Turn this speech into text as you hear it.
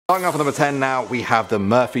Starting off at number 10 now, we have the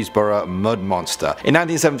Murfreesboro Mud Monster. In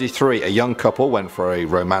 1973, a young couple went for a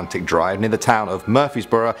romantic drive near the town of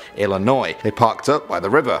Murfreesboro, Illinois. They parked up by the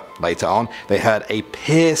river. Later on, they heard a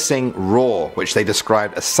piercing roar, which they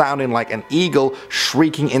described as sounding like an eagle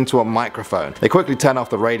shrieking into a microphone. They quickly turned off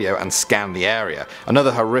the radio and scanned the area.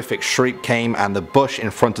 Another horrific shriek came and the bush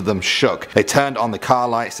in front of them shook. They turned on the car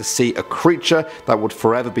lights to see a creature that would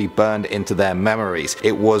forever be burned into their memories.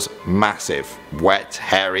 It was massive, wet,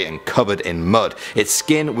 hairy, and covered in mud. Its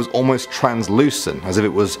skin was almost translucent, as if it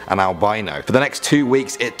was an albino. For the next 2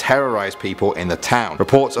 weeks, it terrorized people in the town.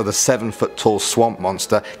 Reports of the 7-foot tall swamp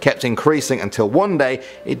monster kept increasing until one day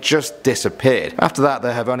it just disappeared. After that,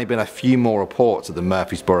 there have only been a few more reports of the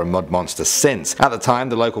Murfreesboro Mud Monster since. At the time,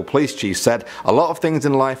 the local police chief said, "A lot of things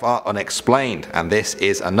in life are unexplained, and this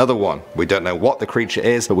is another one. We don't know what the creature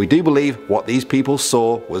is, but we do believe what these people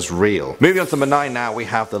saw was real." Moving on to number 9 now, we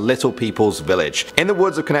have the Little People's Village. In the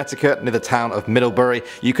woods of Connecticut, near the town of Middlebury,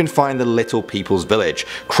 you can find the Little People's Village.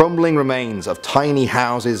 Crumbling remains of tiny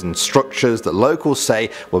houses and structures that locals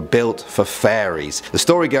say were built for fairies. The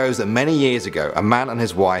story goes that many years ago, a man and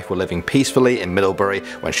his wife were living peacefully in Middlebury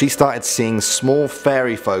when she started seeing small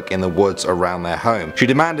fairy folk in the woods around their home. She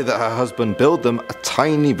demanded that her husband build them a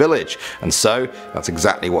tiny village, and so that's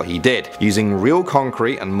exactly what he did. Using real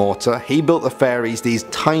concrete and mortar, he built the fairies these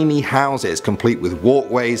tiny houses complete with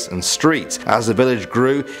walkways and streets. As the village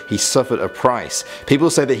grew, he suffered a price.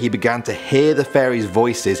 People say that he began to hear the fairies'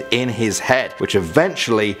 voices in his head, which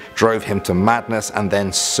eventually drove him to madness and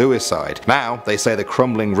then suicide. Now, they say the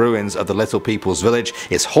crumbling ruins of the Little People's Village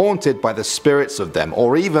is haunted by the spirits of them,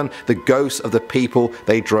 or even the ghosts of the people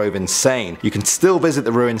they drove insane. You can still visit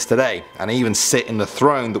the ruins today, and even sit in the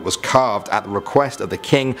throne that was carved at the request of the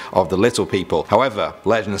king of the Little People. However,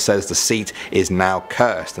 legend says the seat is now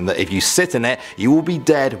cursed, and that if you sit in it, you will be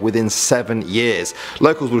dead within 7 years.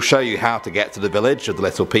 Locals will show you how to get to the village of the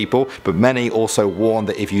Little People, but many also warn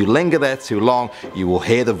that if you linger there too long, you will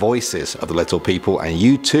hear the voices of the Little People and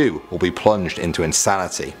you too will be plunged into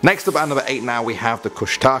insanity. Next up at number 8 now, we have the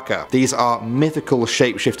Kushtaka. These are mythical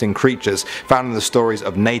shape-shifting creatures found in the stories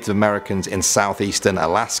of Native Americans in southeastern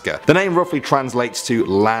Alaska. The name roughly translates to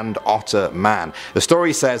land otter man. The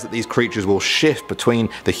story says that these creatures will shift between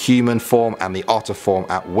the human form and the otter form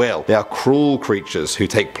at will. They are cruel creatures who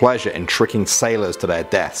take pleasure in tricking sailors to their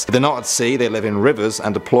deaths. If they're not at sea, they live in rivers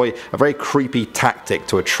and deploy a very creepy tactic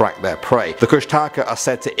to attract their prey. The Kushtaka are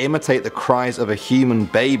said to imitate the cries of a human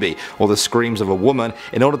baby or the screams of a woman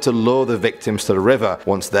in order to lure the victims to the river.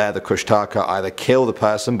 Once there, the Kushtaka either kill the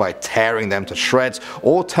person by tearing them to shreds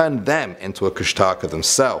or turn them into a Kushtaka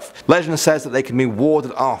themselves. Legend says that they can be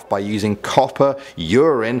warded off by using copper,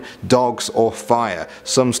 urine, dogs or fire.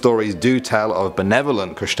 Some stories do tell of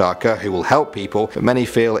benevolent Kushtaka who will help people, but many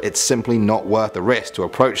feel it's simply not worth the risk to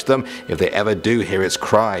approach them if they ever do hear its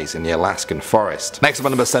cries in the Alaskan forest. Next up at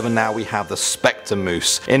number 7 now, we have the Spectre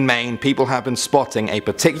Moose. In Maine, people have been spotting a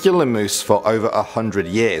particular moose for over 100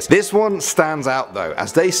 years. This one stands out though,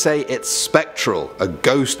 as they say it's spectral, a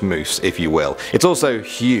ghost moose if you will. It's also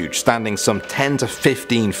huge, standing some 10 to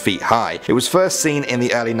 15 feet high. It was first seen in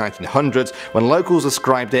the early 1900s when locals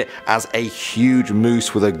described it as a huge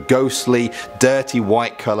moose with a ghostly, dirty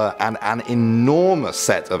white colour and an enormous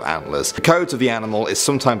set of antlers. The coat of the animal is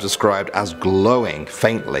sometimes described as glowing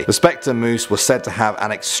faintly. The Spectre Moose was said to have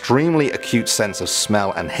an extremely acute sense of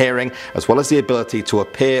smell and hearing, as well as the ability to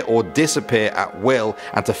appear or disappear at will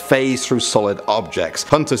and to phase through solid objects.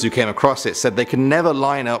 Hunters who came across it said they could never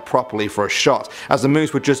line up properly for a shot, as the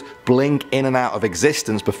moose would just blink in and out of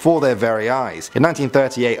existence before their very eyes. In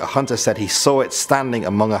 1938, a hunter said he saw it standing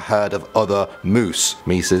among a herd of other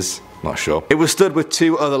mises. Not sure. It was stood with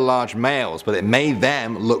 2 other large males, but it made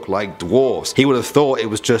them look like dwarves. He would have thought it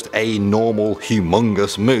was just a normal,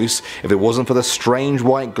 humongous moose if it wasn't for the strange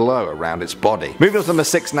white glow around its body. Moving on to number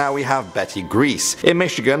 6 now, we have Betty Grease. In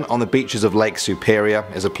Michigan, on the beaches of Lake Superior,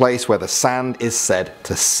 is a place where the sand is said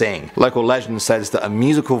to sing. Local legend says that a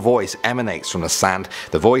musical voice emanates from the sand,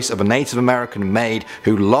 the voice of a Native American maid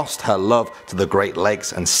who lost her love to the Great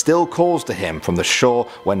Lakes and still calls to him from the shore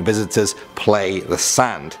when visitors play the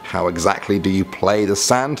sand. How exactly do you play the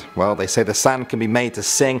sand? Well, they say the sand can be made to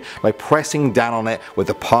sing by pressing down on it with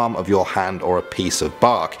the palm of your hand or a piece of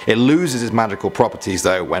bark. It loses its magical properties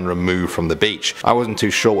though when removed from the beach. I wasn't too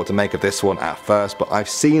sure what to make of this one at first, but I've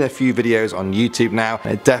seen a few videos on YouTube now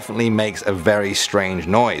and it definitely makes a very strange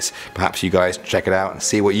noise. Perhaps you guys check it out and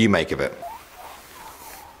see what you make of it.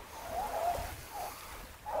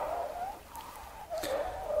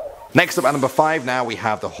 Next up at number 5 now we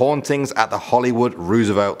have the hauntings at the Hollywood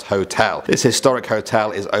Roosevelt Hotel. This historic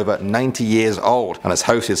hotel is over 90 years old and has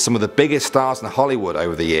hosted some of the biggest stars in Hollywood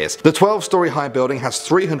over the years. The 12-story high building has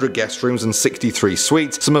 300 guest rooms and 63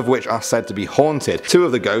 suites, some of which are said to be haunted. 2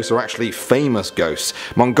 of the ghosts are actually famous ghosts.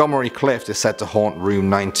 Montgomery Clift is said to haunt room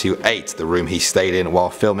 928, the room he stayed in while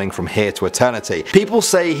filming From Here to Eternity. People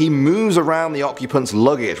say he moves around the occupants'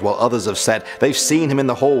 luggage, while others have said they've seen him in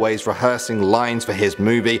the hallways rehearsing lines for his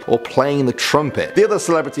movie or playing the trumpet. The other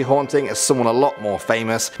celebrity haunting is someone a lot more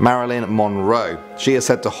famous, Marilyn Monroe. She is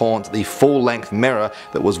said to haunt the full-length mirror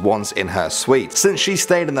that was once in her suite. Since she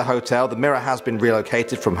stayed in the hotel, the mirror has been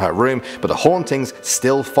relocated from her room, but the hauntings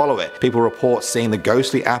still follow it. People report seeing the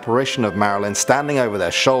ghostly apparition of Marilyn standing over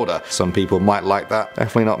their shoulder. Some people might like that,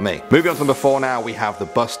 definitely not me. Moving on to number 4 now, we have the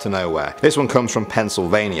bus to nowhere. This one comes from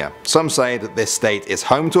Pennsylvania. Some say that this state is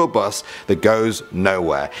home to a bus that goes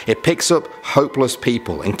nowhere. It picks up hopeless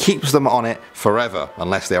people and keeps them on it forever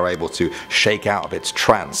unless they are able to shake out of its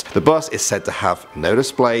trance. The bus is said to have no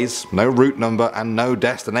displays, no route number and no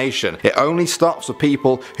destination. It only stops for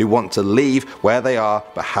people who want to leave where they are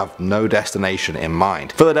but have no destination in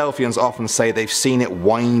mind. Philadelphians often say they've seen it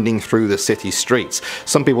winding through the city streets.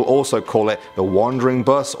 Some people also call it the wandering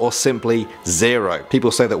bus or simply zero.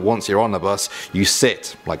 People say that once you're on the bus, you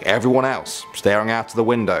sit like everyone else, staring out of the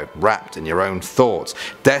window, wrapped in your own thoughts,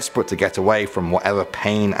 desperate to get away from whatever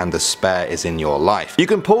pain and despair is in your life. You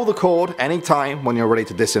can pull the cord anytime when you're ready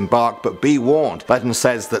to disembark, but be warned. Legend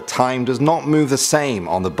says that time does not move the same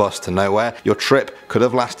on the bus to nowhere. Your trip could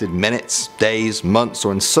have lasted minutes, days, months,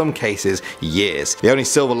 or in some cases, years. The only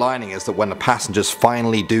silver lining is that when the passengers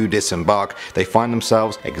finally do disembark, they find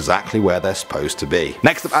themselves exactly where they're supposed to be.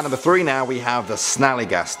 Next up at number 3 now we have the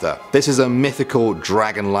Snallygaster. This is a mythical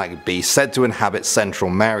dragon-like beast said to inhabit central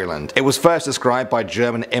Maryland. It was first described by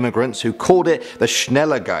German immigrants who called it the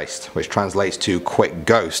Schnellergeist, which translates to quick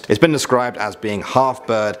ghost. It's been described as being half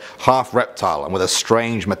bird, half reptile, and with a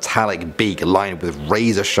strange metallic beak lined with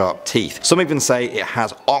razor-sharp teeth. Some even say it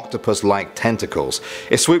has octopus-like tentacles.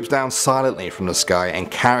 It swoops down silently from the sky and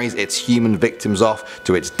carries its human victims off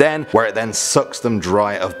to its den, where it then sucks them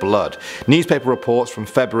dry of blood. Newspaper reports from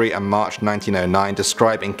February and March 1909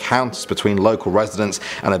 describe encounters between local residents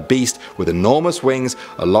and a beast with enormous wings,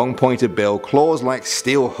 a long pointed bill, claws like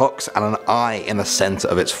steel hooks, and an eye in the center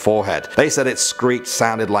of its forehead. They said its screech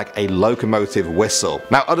sounded like a locomotive whistle.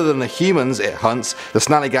 Now, other than the humans it hunts, the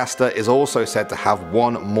Snallygaster is also said to have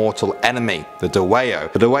one mortal enemy, the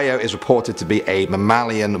Deweo. The Deweo is reported to be a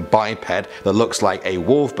mammalian biped that looks like a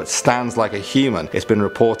wolf but stands like a human. It's been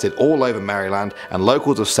reported all over Maryland, and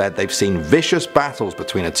locals have said they've seen vicious battles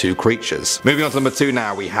between the two creatures. Moving on to number 2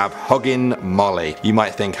 now, we have Huggin' Molly. You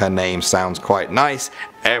might think her name sounds quite nice.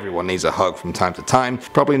 Everyone needs a hug from time to time,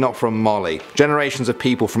 probably not from Molly. Generations of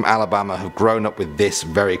people from Alabama have grown up with this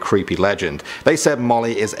very creepy legend. They said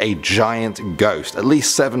Molly is a giant ghost, at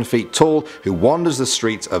least 7 feet tall, who wanders the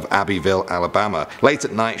streets of Abbeville, Alabama. Late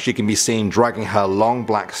at night she can be seen dragging her long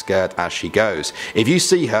black skirt as she goes. If you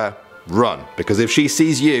see her, run, because if she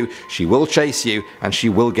sees you, she will chase you and she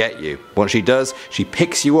will get you. Once she does, she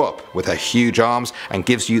picks you up with her huge arms and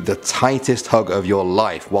gives you the tightest hug of your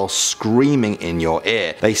life while screaming in your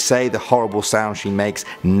ear. They say the horrible sound she makes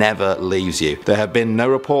never leaves you. There have been no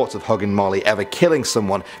reports of Huggin' Molly ever killing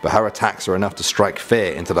someone, but her attacks are enough to strike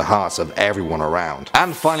fear into the hearts of everyone around.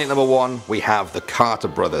 And finally at number 1, we have the Carter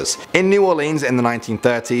brothers. In New Orleans in the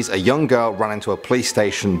 1930s, a young girl ran into a police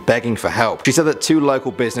station begging for help. She said that 2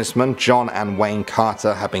 local businessmen, John and Wayne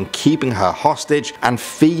Carter, had been keeping her hostage and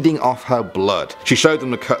feeding off her blood. She showed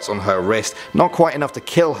them the cuts on her wrist, not quite enough to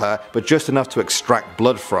kill her, but just enough to extract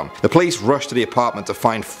blood from. The police rushed to the apartment to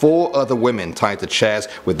find 4 other women tied to chairs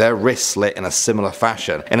with their wrists slit in a similar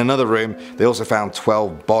fashion. In another room, they also found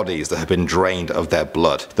 12 bodies that had been drained of their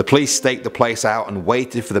blood. The police staked the place out and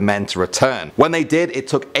waited for the men to return. When they did, it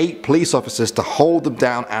took 8 police officers to hold them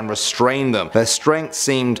down and restrain them. Their strength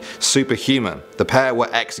seemed superhuman. The pair were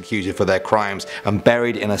executed for their crimes and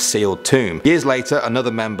buried in a sealed tomb. Years later,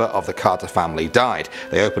 another member of the Carter family died.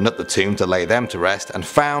 They opened up the tomb to lay them to rest and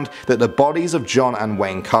found that the bodies of John and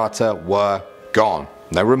Wayne Carter were gone.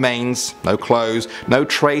 No remains, no clothes, no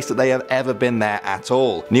trace that they have ever been there at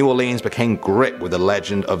all. New Orleans became gripped with the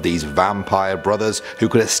legend of these vampire brothers who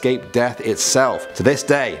could escape death itself. To this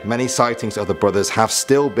day, many sightings of the brothers have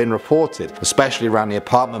still been reported, especially around the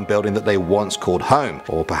apartment building that they once called home.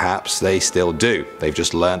 Or perhaps they still do. They've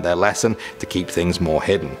just learned their lesson to keep things more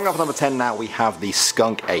hidden. Coming up at number 10 now, we have the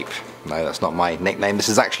skunk ape. No, that's not my nickname. This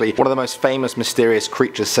is actually one of the most famous mysterious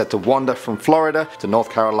creatures said to wander from Florida to North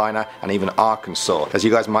Carolina and even Arkansas. As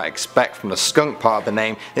you guys might expect from the skunk part of the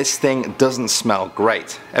name, this thing doesn't smell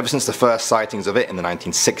great. Ever since the first sightings of it in the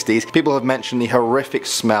 1960s, people have mentioned the horrific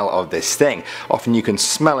smell of this thing. Often you can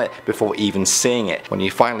smell it before even seeing it. When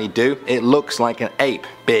you finally do, it looks like an ape,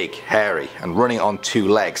 big, hairy, and running on two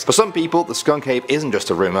legs. For some people, the skunk ape isn't just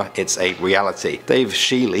a rumor, it's a reality. Dave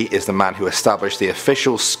Shealy is the man who established the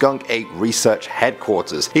official skunk ape research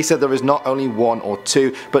headquarters. He said there is not only one or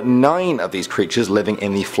two, but 9 of these creatures living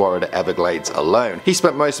in the Florida Everglades alone. He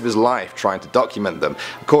spent most of his life trying to document them.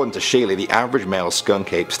 According to Shealy, the average male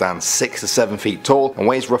skunk ape stands 6 to 7 feet tall and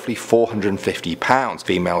weighs roughly 450 pounds.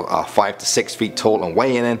 Females are 5 to 6 feet tall and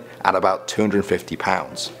weigh in at about 250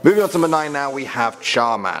 pounds. Moving on to number 9 now, we have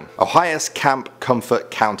Charman. Ohio's Camp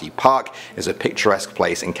Comfort County Park is a picturesque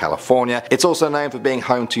place in California. It's also known for being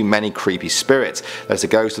home to many creepy spirits. There's a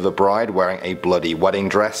ghost of a bride wearing a bloody wedding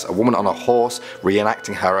dress, a woman on a horse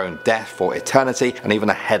reenacting her own death for eternity, and even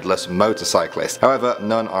a headless motorcyclist. However,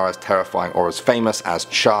 none are as terrifying or as famous as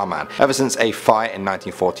Charman. Ever since a fire in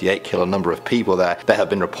 1948 killed a number of people there have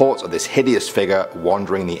been reports of this hideous figure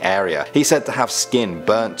wandering the area. He's said to have skin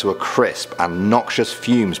burnt to a crisp and noxious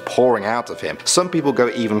fumes pouring out of him. Some people go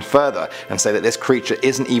even further and say that this creature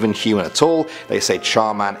isn't even human at all. They say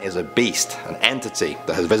Charman is a beast, an entity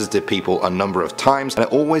that has visited people a number of times, and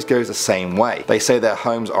it always goes the same way. They say their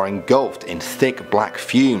homes are engulfed in thick black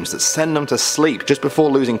fumes that send them to sleep. Just before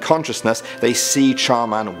losing consciousness, they see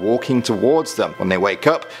Charman walking towards them. When they wake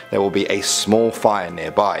up, there will be a small fire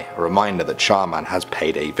nearby, a reminder that Charman has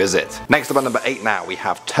paid a visit. Next up at number 8 now, we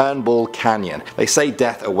have Turnbull Canyon. They say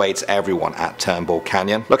death awaits everyone at Turnbull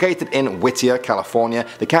Canyon. Located in Whittier, California,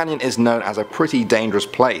 the canyon is known as a pretty dangerous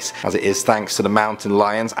place, as it is thanks to the mountain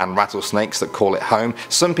lions and rattlesnakes that call it home.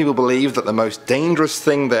 Some people believe that the most dangerous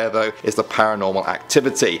thing there though is the paranormal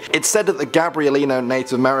activity. It's said that the Gabrielino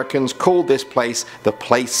Native Americans called this place the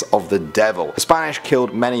place of the devil. The Spanish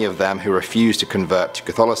killed many of them who refused to convert to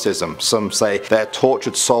Catholicism. Some say their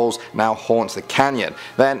tortured souls now haunt the canyon.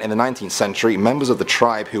 Then in the 19th century, members of the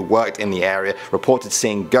tribe who worked in the area reported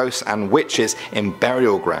seeing ghosts and witches in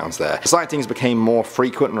burial grounds there. The sightings became more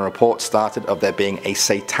frequent and reports started of there being a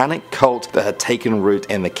satanic cult that had taken root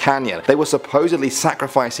in the canyon. They were supposedly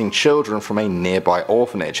sacrificing children from a nearby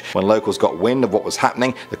orphanage. When locals got wind of what was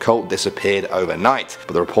happening, the cult disappeared overnight,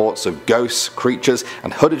 but the reports of ghosts, creatures,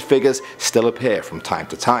 and hooded figures still appear from time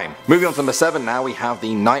to time. Moving on to number 7 now, we have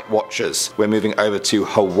the Night Watchers. We're moving over to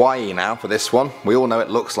Hawaii now for this one. We all know it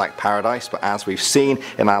looks like paradise, but as we've seen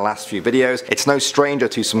in our last few videos, it's no stranger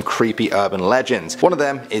to some creepy urban legends. One of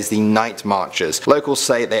them is the Night Marchers. Locals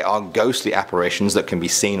say they are ghostly apparitions that can be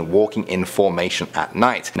seen walking in formation at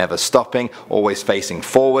night, never stopping, always facing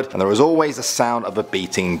forward, and there is always the sound of a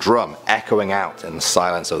beating drum echoing out in the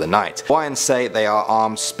silence of the night. Hawaiians say they are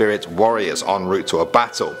armed spirit warriors en route to a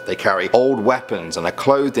battle. They carry old weapons and are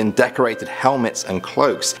clothed in decorated helmets and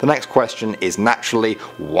cloaks. The next question is naturally,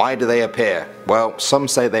 why do they appear? Well, some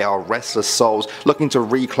say they are restless souls looking to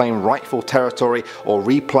reclaim rightful territory or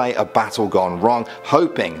replay a battle gone wrong,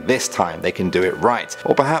 hoping this time they can do it right.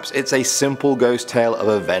 Or perhaps it's a simple ghost tale of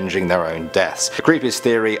avenging their own deaths. The creepiest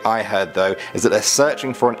theory I heard though is that they're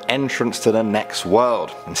searching for an entrance to the next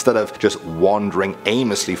world. Instead of just wandering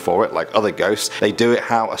aimlessly for it like other ghosts, they do it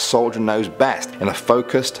how a soldier knows best, in a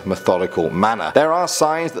focused, methodical manner. There are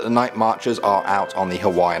signs that the Night Marchers are out on the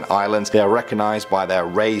Hawaiian Islands. They are recognized by their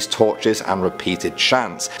raised torches and repeated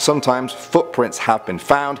chants. Sometimes footprints have been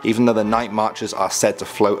found, even though the Night Marchers are said to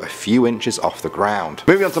float a few inches off the ground.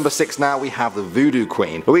 Moving on to number 6 now, we have the Voodoo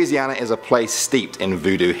Queen. Louisiana is a place steeped in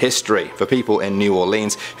voodoo history. For people in New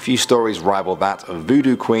Orleans, few stories rival that of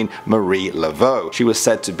Voodoo Queen Marie Laveau. She was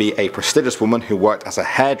said to be a prestigious woman who worked as a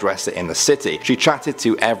hairdresser in the city. She chatted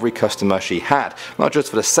to every customer she had, not just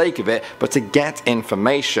for the sake of it, but to get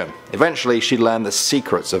information. Eventually, she learned the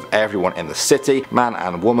secrets of everyone in the city, man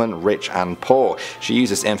and woman, rich and poor. She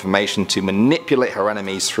used this information to manipulate her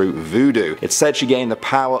enemies through voodoo. It's said she gained the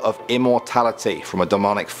power of immortality from a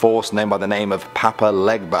demonic force known by the name of Papa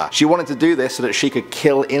Legba. She wanted to do this so that she could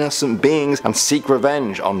kill innocent beings and seek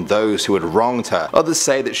revenge on those who had wronged her. Others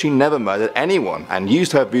say that she never murdered anyone and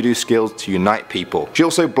used her voodoo skills to unite people. She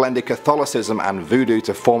also blended Catholicism and voodoo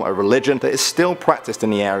to form a religion that is still practiced in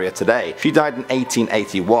the area today. She died in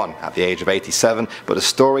 1881 at the age of 87, but the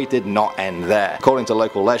story did not end there. According to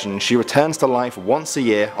local legend, she returns to life once a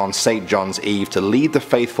year on St. John's Eve to lead the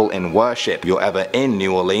faithful in worship. If you're ever in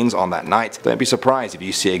New Orleans on that night, don't be surprised if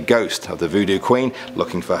you see a ghost of the Voodoo Queen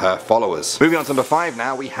looking for her followers. Moving on to number 5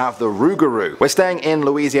 now, we have the Rougarou. We're staying in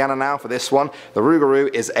Louisiana now for this one. The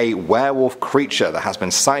Rougarou is a werewolf creature creature that has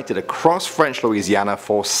been sighted across French Louisiana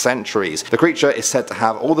for centuries. The creature is said to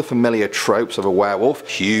have all the familiar tropes of a werewolf: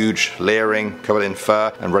 huge, leering, covered in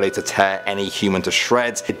fur, and ready to tear any human to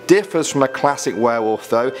shreds. It differs from a classic werewolf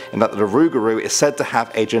though, in that the rougarou is said to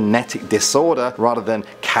have a genetic disorder rather than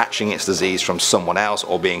catching its disease from someone else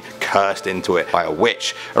or being cursed into it by a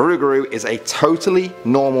witch. A rougarou is a totally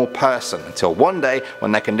normal person until one day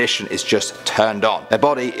when their condition is just turned on. Their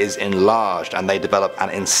body is enlarged and they develop an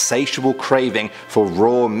insatiable craving for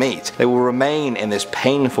raw meat. They will remain in this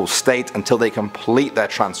painful state until they complete their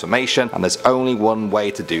transformation, and there's only one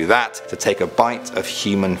way to do that: to take a bite of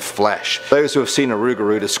human flesh. Those who have seen a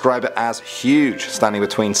rougarou describe it as huge, standing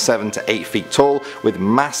between 7 to 8 feet tall, with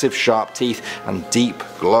massive sharp teeth and deep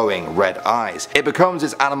glowing red eyes. It becomes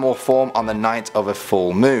its animal form on the night of a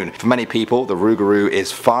full moon. For many people, the rougarou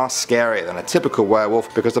is far scarier than a typical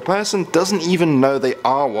werewolf because the person doesn't even know they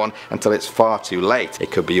are one until it's far too late.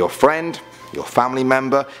 It could be your friend, your family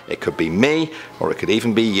member, it could be me, or it could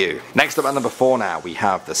even be you. Next up at number 4 now, we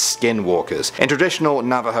have the skinwalkers. In traditional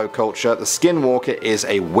Navajo culture, the skinwalker is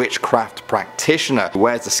a witchcraft practitioner who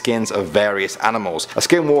wears the skins of various animals. A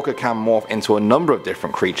skinwalker can morph into a number of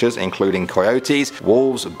different creatures, including coyotes,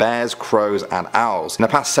 wolves, bears, crows, and owls. In the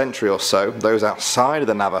past century or so, those outside of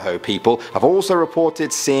the Navajo people have also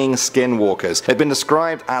reported seeing skinwalkers. They've been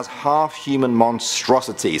described as half-human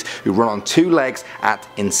monstrosities who run on 2 legs at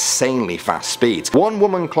insanely fast speeds. One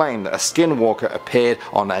woman claimed that a skinwalker appeared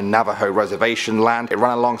on a Navajo reservation land. It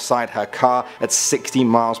ran alongside her car at 60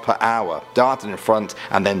 miles per hour, darted in front,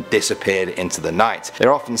 and then disappeared into the night.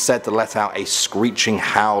 They're often said to let out a screeching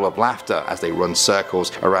howl of laughter as they run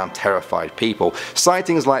circles around terrified people.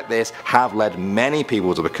 Sightings like this have led many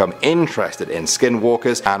people to become interested in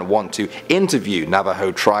skinwalkers and want to interview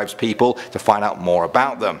Navajo tribes people to find out more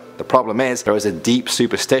about them. The problem is, there is a deep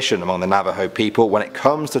superstition among the Navajo people when it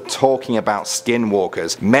comes to talking about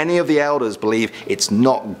skinwalkers. Many of the elders believe it's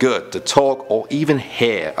not good to talk or even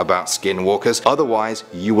hear about skinwalkers, otherwise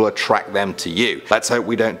you will attract them to you. Let's hope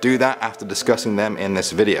we don't do that after discussing them in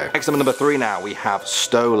this video. Next up at number 3 now, we have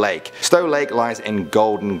Stowe Lake. Stowe Lake lies in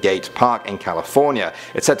Golden Gate Park in California.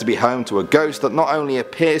 It's said to be home to a ghost that not only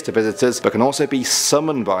appears to visitors but can also be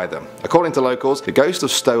summoned by them. According to locals, the ghost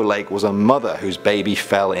of Stowe Lake was a mother whose baby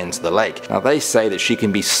fell into the lake. Now they say that she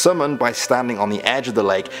can be summoned by standing on the edge of the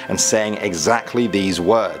lake and saying exactly these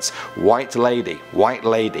words: white lady,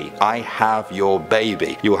 I have your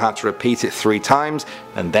baby. You will have to repeat it 3 times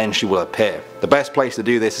and then she will appear. The best place to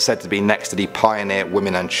do this is said to be next to the Pioneer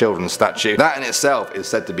Women and Children statue. That in itself is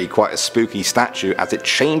said to be quite a spooky statue as it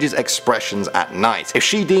changes expressions at night. If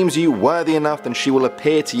she deems you worthy enough, then she will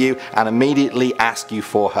appear to you and immediately ask you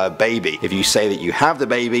for her baby. If you say that you have the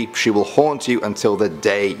baby, she will haunt you until the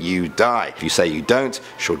day you die. If you say you don't,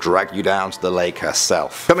 she'll drag you down to the lake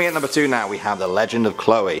herself. Coming at number 2 now, we have the legend of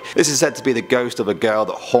Chloe. This is said to be the ghost of a girl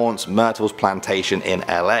that haunts Myrtle's plantation in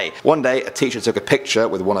LA. One day, a teacher took a picture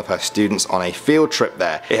with one of her students on a field trip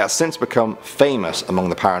there. It has since become famous among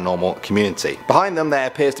the paranormal community. Behind them there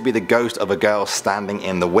appears to be the ghost of a girl standing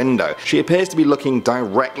in the window. She appears to be looking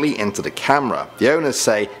directly into the camera. The owners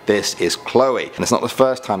say this is Chloe, and it's not the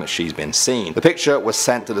first time that she's been seen. The picture was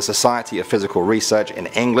sent to the Society of Physical Research in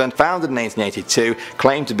England, founded in 1882,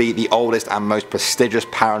 claimed to be the oldest and most prestigious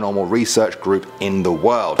paranormal research group in the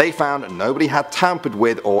world. They found nobody had tampered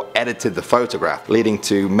with or edited the photograph, leading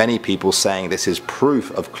to many people saying this is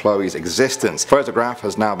proof of Chloe's existence. The photograph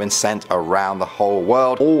has now been sent around the whole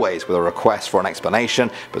world, always with a request for an explanation,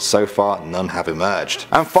 but so far none have emerged.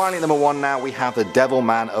 And finally, number 1 now, we have the Devil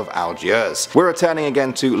Man of Algiers. We're returning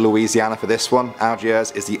again to Louisiana for this one.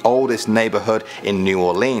 Algiers is the oldest neighborhood in New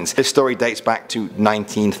Orleans. This story dates back to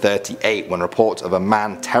 1938 when reports of a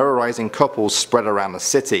man terrorizing couples spread around the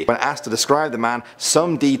city. When asked to describe the man,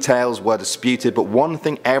 some details were disputed, but one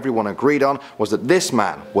thing everyone agreed on was that this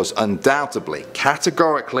man was undoubtedly,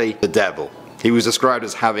 categorically, the devil. He was described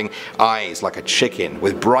as having eyes like a chicken,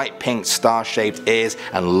 with bright pink star-shaped ears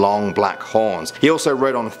and long black horns. He also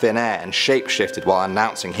rode on thin air and shape-shifted while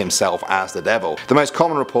announcing himself as the devil. The most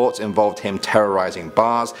common reports involved him terrorizing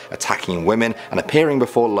bars, attacking women, and appearing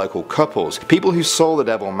before local couples. People who saw the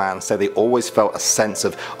Devil Man said they always felt a sense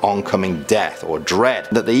of oncoming death or dread,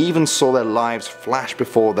 that they even saw their lives flash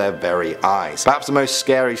before their very eyes. Perhaps the most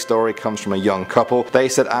scary story comes from a young couple. They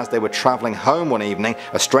said as they were traveling home one evening,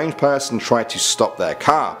 a strange person tried to stop their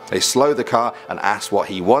car. They slowed the car and asked what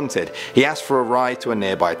he wanted. He asked for a ride to a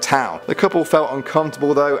nearby town. The couple felt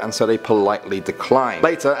uncomfortable though, and so they politely declined.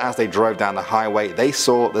 Later, as they drove down the highway, they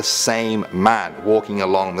saw the same man walking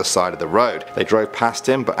along the side of the road. They drove past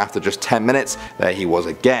him, but after just 10 minutes, there he was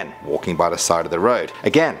again, walking by the side of the road.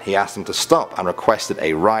 Again, he asked them to stop and requested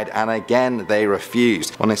a ride, and again they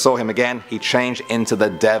refused. When they saw him again, he changed into the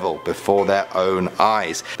devil before their own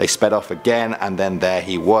eyes. They sped off again, and then there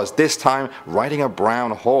he was, this time riding a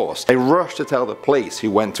brown horse. They rushed to tell the police,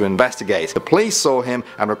 who went to investigate. The police saw him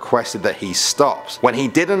and requested that he stops. When he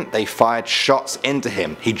didn't, they fired shots into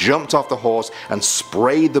him. He jumped off the horse and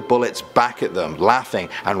sprayed the bullets back at them, laughing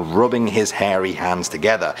and rubbing his hairy hands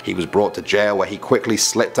together. He was brought to jail, where he quickly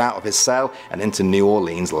slipped out of his cell and into New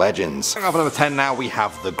Orleans legends. Up at number 10 now, we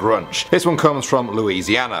have the Grunch. This one comes from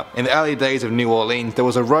Louisiana. In the early days of New Orleans, there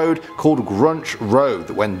was a road called Grunch Road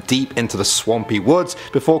that went deep into the swampy woods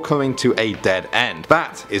before coming to a dead end.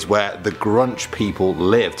 That is where the Grunch people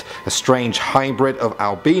lived, a strange hybrid of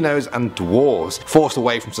albinos and dwarves, forced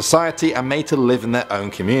away from society and made to live in their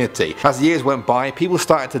own community. As the years went by, people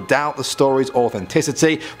started to doubt the story's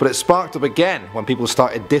authenticity, but it sparked up again when people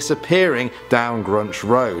started disappearing down Grunch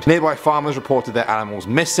Road. Nearby farmers reported their animals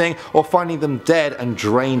missing or finding them dead and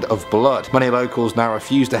drained of blood. Many locals now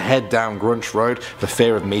refuse to head down Grunch Road for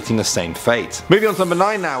fear of meeting the same fate. Moving on to number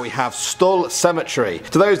 9 now, we have Stull Cemetery.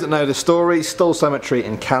 To those that know the story, Stull Cemetery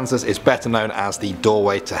in Kansas is better known as the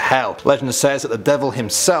doorway to hell. Legend says that the devil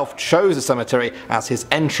himself chose the cemetery as his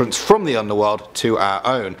entrance from the underworld to our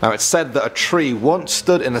own. Now, it's said that a tree once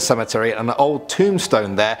stood in the cemetery and an old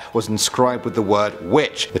tombstone there was inscribed with the word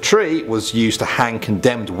witch. The tree was used to hang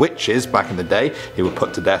condemned witches back in the day who were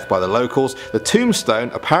put to death by the locals. The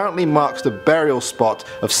tombstone apparently marks the burial spot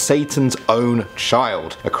of Satan's own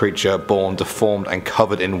child, a creature born deformed and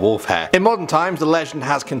covered in wolf hair. In modern times, the legend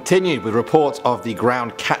has continued with reports of the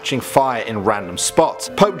ground catching fire in random spots.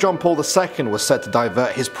 Pope John Paul II was said to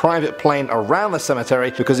divert his private plane around the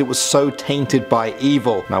cemetery because it was so tainted by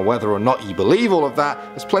evil. Now, whether or not you believe all of that,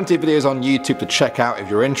 there's plenty of videos on YouTube to check out if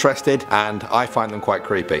you're interested, and I find them quite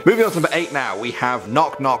creepy. Moving on to number 8 now, we have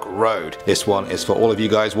Knock Knock Road. This one is for all of you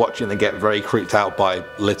guys watching that get very creeped out by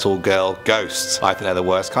little girl ghosts. I think they're the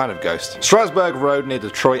worst kind of ghost. Strasburg Road near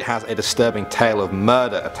Detroit has a disturbing tale of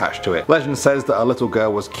murder attached to it. Legend says that a little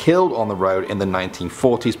girl was killed on the road in the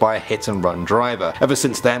 1940s by a hit and run driver. Ever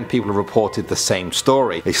since then, people have reported the same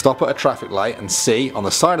story. They stop at a traffic light and see on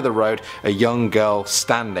the side of the road a young girl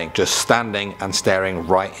standing, just standing and staring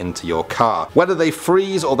right into your car. Whether they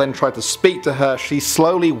freeze or then try to speak to her, she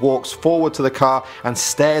slowly walks forward to the car and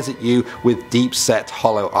stares at you with deep set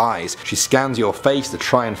hollow eyes. She scans your face to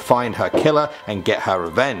try and find her killer and get her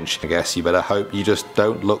revenge. I guess you better hope you just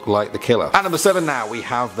don't look like the killer. At number 7 now, we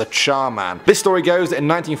have the Charman. This story goes that in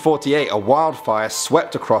 1948 a wildfire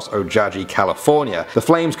swept across Ojai, California. The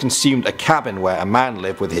flames consumed a cabin where a man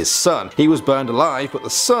lived with his son. He was burned alive, but the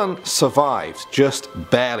son survived, just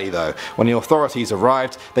barely though. When the authorities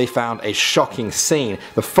arrived, they found a shocking scene.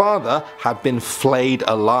 The father had been flayed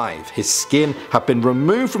alive. His skin had been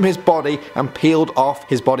removed from his body and peeled off.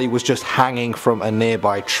 His body was just hanging from a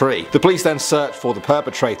nearby tree. The police then searched for the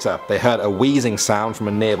perpetrator. They heard a wheezing sound from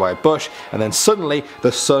a nearby bush, and then suddenly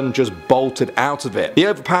the son just bolted out of it. The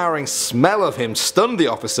overpowering smell of him stunned the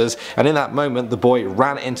officers, and in that moment the boy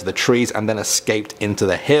ran into the trees and then escaped into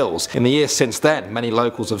the hills. In the years since then, many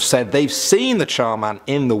locals have said they've seen the Charman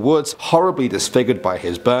in the woods, horribly disfigured by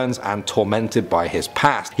his burns and tormented by his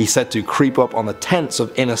past. He's said to creep up on the tents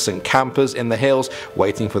of innocent campers in the hills,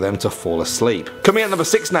 waiting for them to fall asleep. Coming at number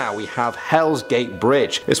 6 now, we have Hell's Gate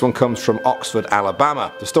Bridge. This one comes from Oxford,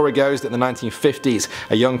 Alabama. The story goes that in the 1950s,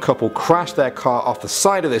 a young couple crashed their car off the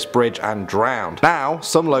side of this bridge and drowned. Now,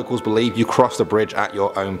 some locals believe you cross the bridge at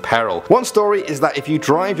your own peril. One story is that if you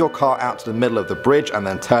drive your car out to the middle of the bridge and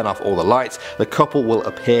then turn off all the lights, the couple will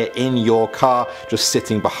appear in your car just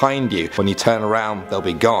sitting behind you. When you turn around, they'll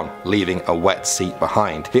be gone, leaving a wet seat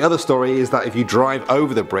behind. The other story is that if you drive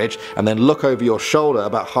over the bridge and then look over your shoulder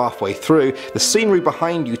about halfway through, the scenery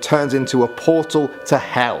behind you turns into a portal to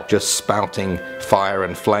hell, just spouting fire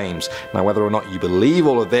and flames. Now, whether or not you believe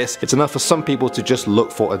all of this, it's enough for some people to just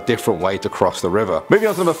look for a different way to cross the river. Moving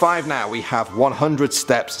on to number 5 now, we have 100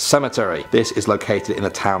 Steps Cemetery. This is located in the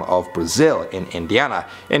town of Brazil in Indiana.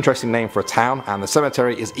 Interesting name for a town, and the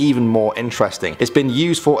cemetery is even more interesting. It's been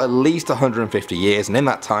used for at least 150 years, and in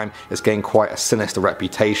that time it's gained quite a sinister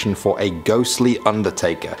reputation for a ghostly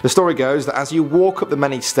undertaker. The story goes that as you walk up the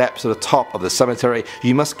many steps to the top of the cemetery,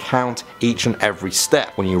 you must count each and every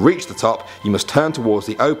step. When you reach the top, you must turn towards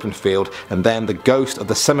the open field, and then the ghost of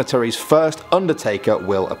the cemetery's first undertaker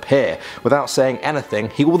will appear. Without saying anything,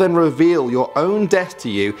 he will then reveal your own death to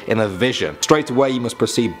you in a vision. Straight away you must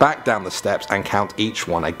proceed back down the steps and count each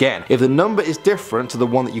one again. If the number is different to the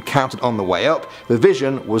one that you counted on the way up, the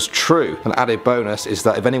vision was true. An added bonus is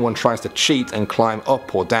that if anyone tries to cheat and climb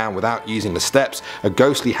up or down without using the steps, a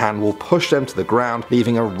ghostly hand will push them to the ground,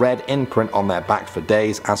 leaving a red imprint on their back for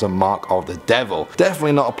days as a mark of the devil.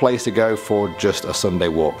 Definitely not a place to go for just a Sunday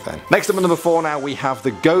walk then. Next up at number 4 now we have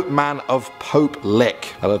the Goat Man of Pope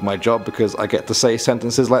Lick. I love my job because I get to say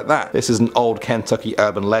sentences like that. This is an old Kentucky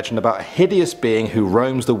urban legend about a hideous being who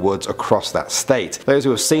roams the woods across that state. Those who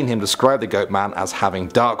have seen him describe the Goat Man as having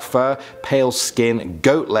dark fur, pale skin,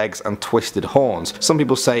 goat legs and twisted horns. Some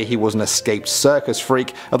people say he was an escaped circus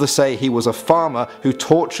freak, others say he was a farmer who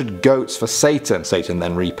tortured goats for Satan. Satan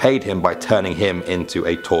then repaid him by turning him into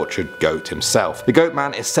a tortured goat himself. The Goat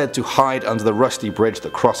Man is said to hide under the rusty bridge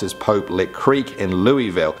that crosses Pope Lick Creek in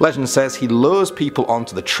Louisville. Legend says he lures people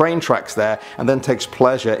onto the train tracks there and then takes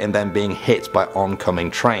pleasure in them being hit by oncoming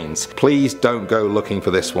trains. Please don't go looking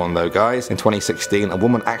for this one though, guys. In 2016 a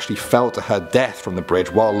woman actually fell to her death from the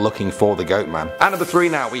bridge while looking for the Goat Man. At number 3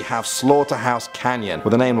 now we have Slaughterhouse Canyon.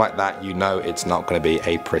 With a name like that you know it's not going to be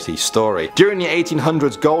a pretty story. During the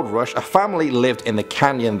 1800s gold rush, a family lived in the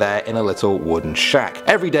canyon there in a little wooden shack.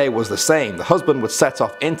 Every day was the same. The husband would set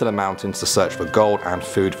off into the mountains to search for gold and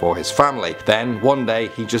food for his family. Then one day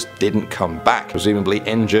he just didn't come back, presumably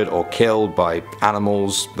injured or killed by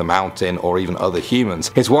animals, the mountain or even other humans.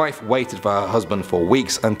 His wife waited for her husband for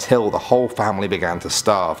weeks until the whole family began to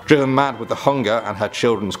starve. Driven mad with the hunger and her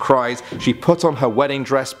children's cries, she put on her wedding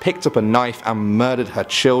dress, picked up a knife and murdered her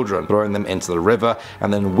children, throwing them into the river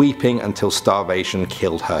and then weeping until starvation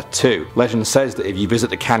killed her too. Legend says that if you visit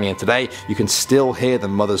the canyon today, you can still hear the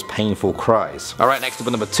mother's painful cries. Alright, next up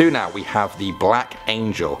at number 2 now we have the Black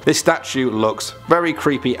Angel. This statue looks very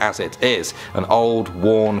creepy as it is. An old,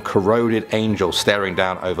 worn, corroded angel staring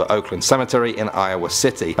down over Oakland Cemetery in Iowa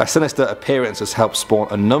City. Her sinister appearance has helped spawn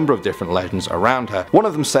a number of different legends around her. One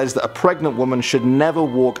of them says that a pregnant woman should never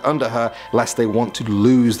walk under her lest they want to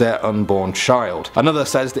lose their unborn child. Another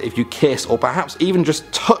says that if you kiss or perhaps even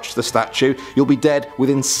just touch the statue, you'll be dead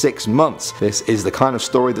within 6 months. This is the kind of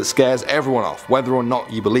story that scares everyone off. Whether or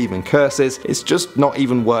not you believe in curses, it's just not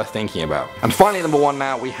even worth thinking about. And finally, number 1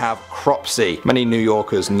 now we have Cropsey. Many New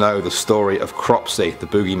Yorkers know the story of Cropsey, the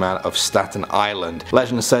boogeyman of Staten Island.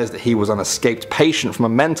 Legend says that he was an escaped patient from a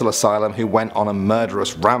mental asylum who went on a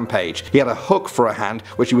murderous rampage. He had a hook for a hand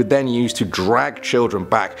which he would then use to drag children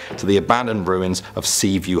back to the abandoned ruins of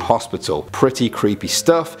Seaview Hospital. Pretty creepy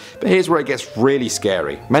stuff, but here's where it gets really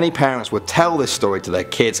scary. Many parents would tell this story to their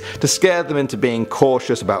kids to scare them into being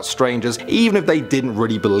cautious about strangers, even if they didn't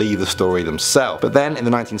really believe the story themselves. But then in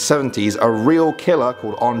the 1970s, a real killer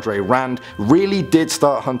called Andre Rand really did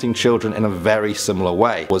start hunting children in a very similar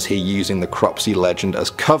way. Was he using the Cropsey legend as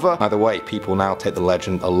cover? Either way, people now take the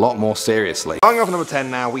legend a lot more seriously. Going off at number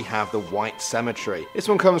 10 now, we have the White Cemetery. This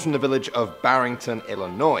one comes from the village of Barrington,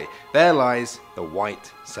 Illinois. There lies the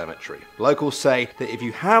White Cemetery. Locals say that if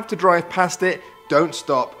you have to drive past it, don't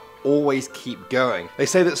stop, always keep going. They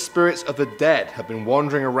say that spirits of the dead have been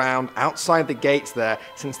wandering around outside the gates there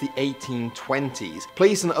since the 1820s.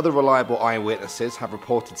 Police and other reliable eyewitnesses have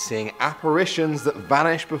reported seeing apparitions that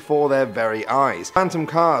vanish before their very eyes. Phantom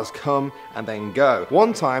cars come and then go.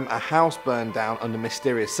 One time a house burned down under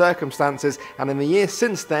mysterious circumstances, and in the years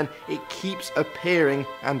since then it keeps appearing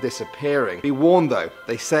and disappearing. Be warned though,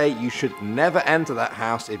 they say you should never enter that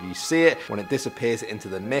house. If you see it, when it disappears into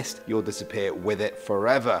the mist, you'll disappear with it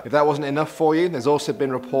forever. If that wasn't enough for you, there's also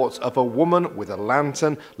been reports of a woman with a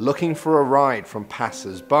lantern looking for a ride from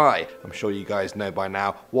passers-by. I'm sure you guys know by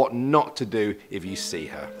now what not to do if you see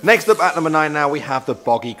her. Next up at number 9 now, we have the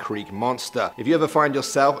Boggy Creek Monster. If you ever find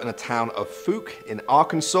yourself in a town of Fuke in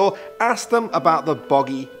Arkansas, ask them about the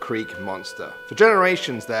Boggy Creek Monster. For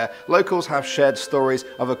generations there, locals have shared stories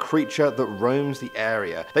of a creature that roams the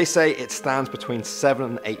area. They say it stands between 7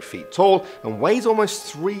 and 8 feet tall and weighs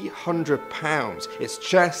almost 300 pounds. Its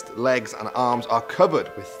chest, legs and arms are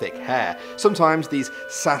covered with thick hair. Sometimes these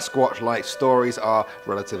Sasquatch-like stories are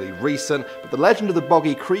relatively recent, but the legend of the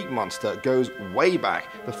Boggy Creek Monster goes way back.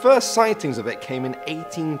 The first sightings of it came in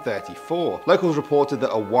 1834. Locals reported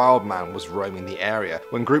that a wild man was roaming the area.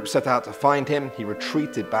 When groups set out to find him, he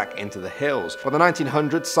retreated back into the hills. By the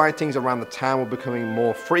 1900s, sightings around the town were becoming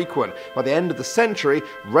more frequent. By the end of the century,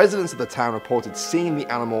 residents of the town reported seeing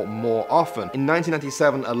the animal more often. In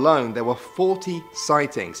 1997 alone, there were 40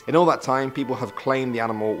 sightings sightings. In all that time, people have claimed the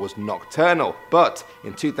animal was nocturnal, but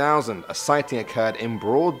in 2000, a sighting occurred in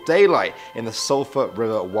broad daylight in the Sulphur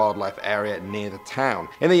River Wildlife Area near the town.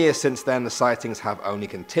 In the years since then, the sightings have only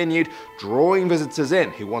continued, drawing visitors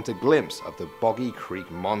in who want a glimpse of the Boggy Creek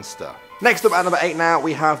monster. Next up at number 8 now,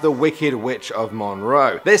 we have the Wicked Witch of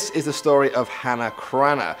Monroe. This is the story of Hannah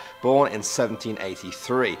Cranner, born in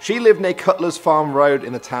 1783. She lived near Cutler's Farm Road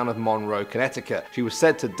in the town of Monroe, Connecticut. She was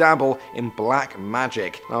said to dabble in black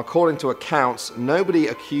magic. Now, according to accounts, nobody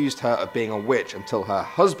accused her of being a witch until her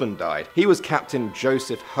husband died. He was Captain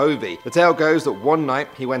Joseph Hovey. The tale goes that one night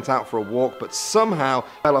he went out for a walk but somehow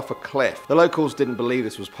fell off a cliff. The locals didn't believe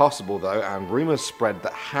this was possible though, and rumors spread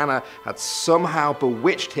that Hannah had somehow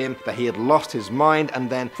bewitched him, that he had lost his mind and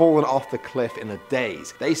then fallen off the cliff in a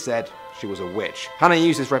daze. They said she was a witch. Hannah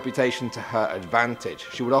used this reputation to her advantage.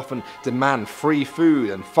 She would often demand free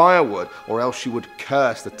food and firewood, or else she would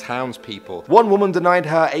curse the townspeople. One woman denied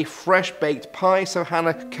her a fresh baked pie, so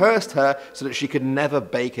Hannah cursed her so that she could never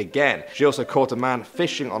bake again. She also caught a man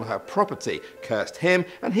fishing on her property, cursed him,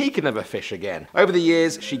 and he could never fish again. Over the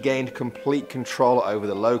years, she gained complete control over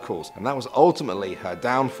the locals, and that was ultimately her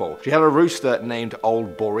downfall. She had a rooster named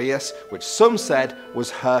Old Boreas, which some said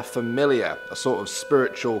was her familiar, a sort of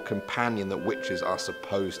spiritual companion that witches are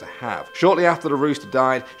supposed to have. Shortly after the rooster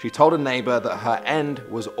died, she told a neighbor that her end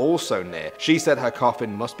was also near. She said her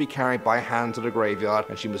coffin must be carried by hand to the graveyard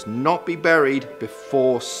and she must not be buried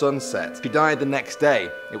before sunset. She died the next day.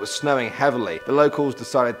 It was snowing heavily. The locals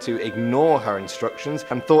decided to ignore her instructions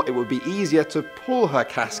and thought it would be easier to pull her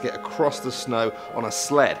casket across the snow on a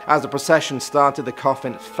sled. As the procession started, the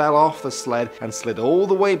coffin fell off the sled and slid all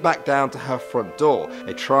the way back down to her front door.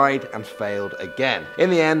 They tried and failed again. In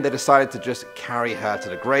the end, they decided to just carry her to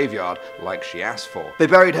the graveyard like she asked for. They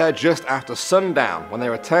buried her just after sundown. When they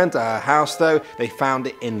returned to her house though, they found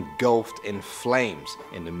it engulfed in flames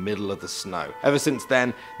in the middle of the snow. Ever since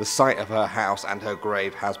then, the sight of her house and her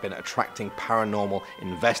grave has been attracting paranormal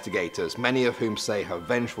investigators, many of whom say her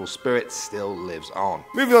vengeful spirit still lives on.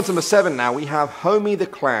 Moving on to number 7 now, we have Homie the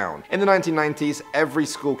Clown. In the 1990s, every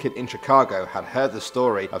school kid in Chicago had heard the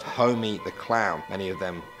story of Homie the Clown. Many of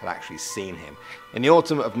them had actually seen him. In the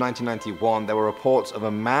autumn of 1991, there were reports of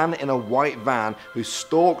a man in a white van who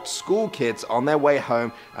stalked school kids on their way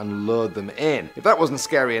home and lured them in. If that wasn't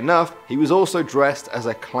scary enough, he was also dressed as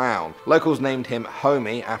a clown. Locals named him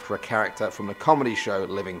Homie after a character from the comedy show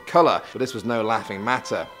Living Colour, but this was no laughing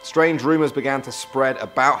matter. Strange rumors began to spread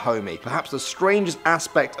about Homie. Perhaps the strangest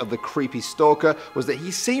aspect of the creepy stalker was that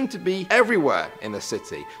he seemed to be everywhere in the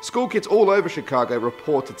city. School kids all over Chicago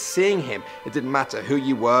reported seeing him. It didn't matter who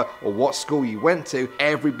you were or what school you went to,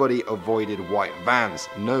 everybody avoided white vans.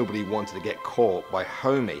 Nobody wanted to get caught by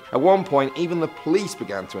Homie. At one point, even the police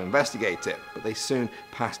began to investigate it, but they soon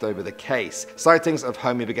passed over the case. Sightings of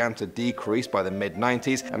Homie began to decrease by the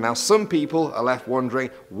mid-90s, and now some people are left wondering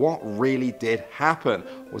what really did happen.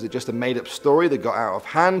 Was it just a made-up story that got out of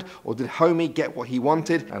hand, or did Homie get what he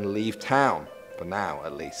wanted and leave town? For now,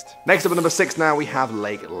 at least. Next up at number 6 now, we have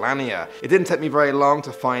Lake Lanier. It didn't take me very long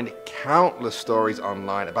to find countless stories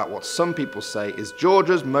online about what some people say is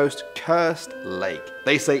Georgia's most cursed lake.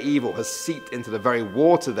 They say evil has seeped into the very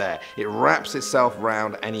water there. It wraps itself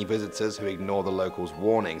around any visitors who ignore the locals'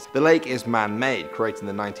 warnings. The lake is man-made, created in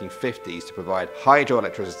the 1950s to provide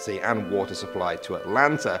hydroelectricity and water supply to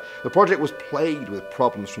Atlanta. The project was plagued with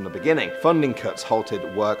problems from the beginning. Funding cuts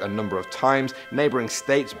halted work a number of times. Neighboring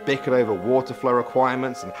states bickered over water flow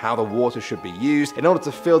requirements and how the water should be used. In order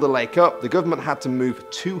to fill the lake up, the government had to move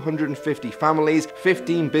 250 families,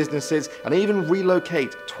 15 businesses, and even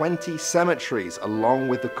relocate 20 cemeteries along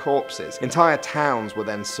with the corpses. Entire towns were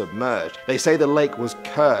then submerged. They say the lake was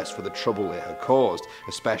cursed for the trouble it had caused,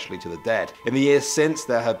 especially to the dead. In the years since,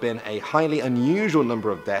 there have been a highly unusual number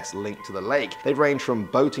of deaths linked to the lake. They've ranged from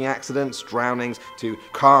boating accidents, drownings, to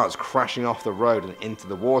cars crashing off the road and into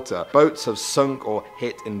the water. Boats have sunk or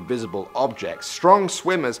hit invisible objects. Strong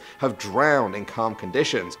swimmers have drowned in calm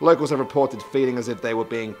conditions. Locals have reported feeling as if they were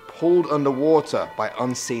being pulled underwater by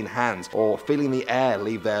unseen hands, or feeling the air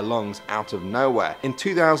leave their lungs out of nowhere. In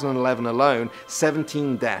 2011 alone,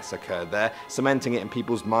 17 deaths occurred there, cementing it in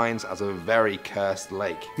people's minds as a very cursed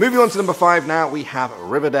lake. Moving on to number 5 now, we have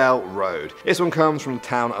Riverdale Road. This one comes from the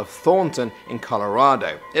town of Thornton in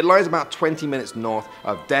Colorado. It lies about 20 minutes north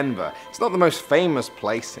of Denver. It's not the most famous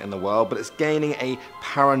place in the world, but it's gaining a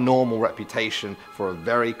paranormal reputation for a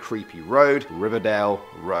very creepy road, Riverdale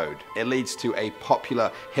Road. It leads to a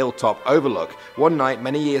popular hillside hilltop overlook. One night,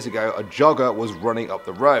 many years ago, a jogger was running up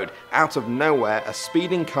the road. Out of nowhere, a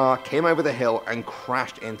speeding car came over the hill and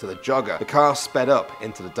crashed into the jogger. The car sped up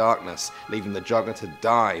into the darkness, leaving the jogger to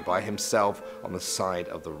die by himself on the side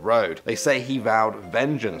of the road. They say he vowed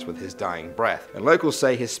vengeance with his dying breath, and locals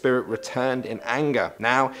say his spirit returned in anger.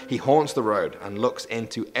 Now he haunts the road and looks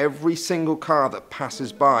into every single car that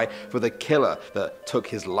passes by for the killer that took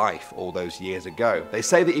his life all those years ago. They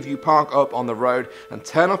say that if you park up on the road and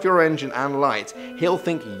turn off your engine and lights, he'll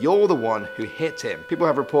think you're the one who hit him. People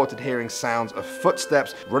have reported hearing sounds of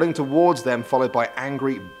footsteps running towards them, followed by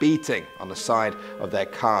angry beating on the side of their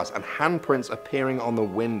cars and handprints appearing on the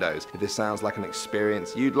windows. If this sounds like an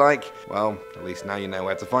experience you'd like, well, at least now you know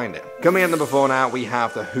where to find it. Coming in number 4 now, we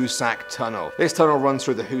have the Hoosac Tunnel. This tunnel runs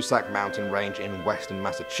through the Hoosac mountain range in western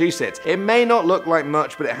Massachusetts. It may not look like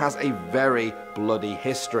much, but it has a very bloody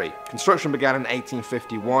history. Construction began in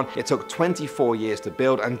 1851. It took 24 years to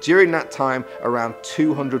build, and during that time, around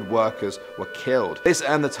 200 workers were killed. This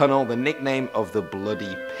earned the tunnel the nickname of the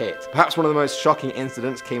Bloody Pit. Perhaps one of the most shocking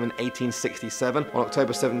incidents came in 1867. On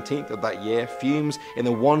October 17th of that year, fumes in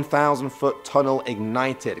the 1,000-foot tunnel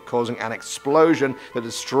ignited, causing an explosion that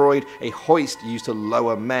destroyed a hoist used to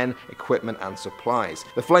lower men, equipment, and supplies.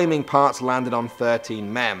 The flaming parts landed on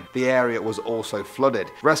 13 men. The area was also flooded.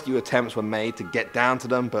 Rescue attempts were made to get down to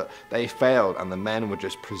them, but they failed and the men were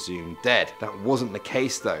just presumed dead. That wasn't the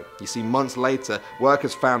case though. You see, months later,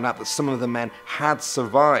 workers found out that some of the men had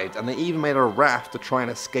survived, and they even made a raft to try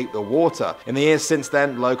and escape the water. In the years since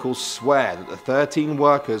then, locals swear that the 13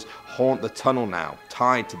 workers haunt the tunnel now,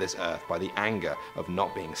 tied to this earth by the anger of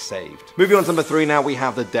not being saved. Moving on to number 3 now, we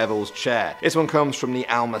have the Devil's Chair. This one comes from the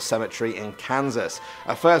Alma Cemetery in Kansas.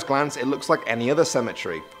 At first glance, it looks like any other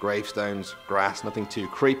cemetery. Gravestones, grass, nothing too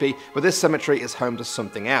creepy, but this cemetery is home to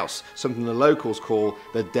something else, something the locals call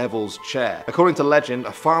the Devil's Chair. According to legend,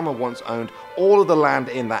 a farmer once owned all of the land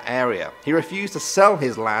in that area. He refused to sell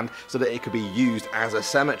his land so that it could be used as a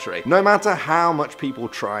cemetery. No matter how much people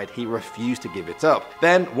tried, he refused to give it up.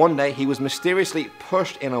 Then, one day, he was mysteriously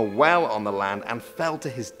pushed in a well on the land and fell to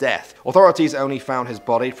his death. Authorities only found his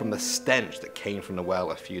body from the stench that came from the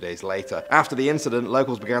well a few days later. After the incident,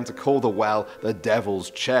 locals began to call the well the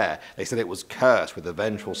Devil's Chair. They said it was cursed with the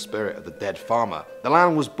vengeful spirit of the dead farmer. The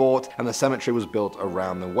land was bought and the cemetery was built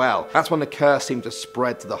around the well. That's when the curse seemed to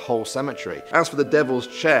spread to the whole cemetery. As for the Devil's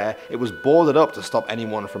Chair, it was boarded up to stop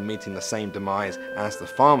anyone from meeting the same demise as the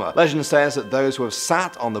farmer. Legend says that those who have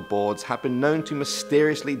sat on the boards have been known to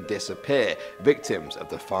mysteriously disappear, victims of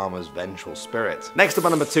the farmer's vengeful spirit. Next up at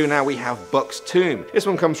number 2 now, we have Buck's Tomb. This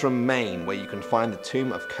one comes from Maine, where you can find the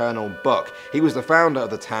tomb of Colonel Buck. He was the founder of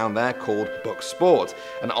the town there called Bucksport,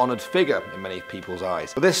 an honoured figure in many people's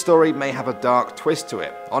eyes. But this story may have a dark twist to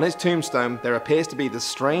it. On his tombstone, there appears to be the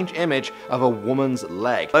strange image of a woman's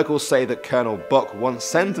leg. Locals say that Colonel Buck once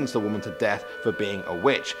sentenced a woman to death for being a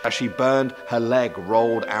witch. As she burned, her leg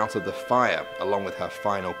rolled out of the fire, along with her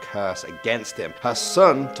final curse against him. Her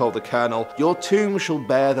son told the colonel, "Your tomb shall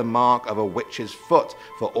bear the mark of a witch's foot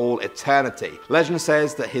for all eternity." Legend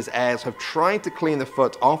says that his heirs have tried to clean the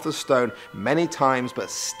foot off the stone many times, but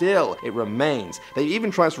still it remains. They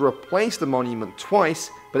even tried to replace the monument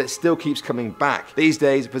twice, but it still keeps coming back. These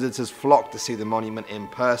days, visitors flock to see the monument in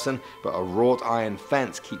person, but a wrought iron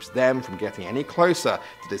fence keeps them from getting any closer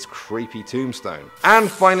to this creepy tombstone. And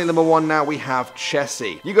finally, number 1 now, we have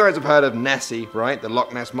Chessie. You guys have heard of Nessie, right? The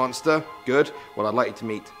Loch Ness Monster? Good. Well, I'd like you to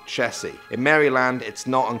meet Chessie. In Maryland, it's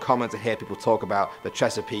not uncommon to hear people talk about the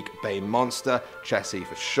Chesapeake Bay Monster, Chessie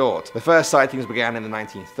for short. The first sightings began in the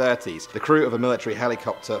 1930s. The crew of a military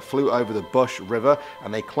helicopter flew over the Bush River,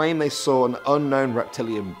 and they claimed they saw an unknown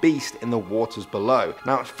reptilian beast in the waters below.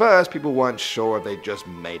 Now, at first, people weren't sure if they just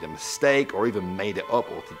made a mistake or even made it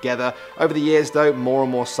up altogether. Over the years, though, more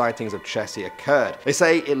and more sightings of Chessie occurred. They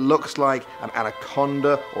say it looks like an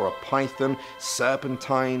anaconda or a python,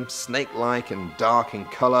 serpentine, snake-like, and dark in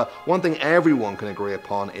color. One thing everyone can agree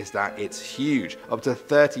upon is that it's huge, up to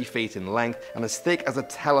 30 feet in length and as thick as a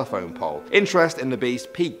telephone pole. Interest in the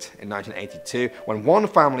beast peaked in 1982 when one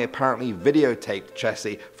family apparently videotaped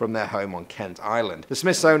Chessie from their home on Kent Island. The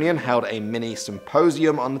Smithsonian held a mini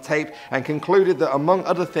symposium on the tape and concluded that, among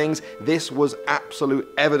other things, this was absolute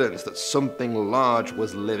evidence that something large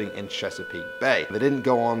was living in Chesapeake Bay. They didn't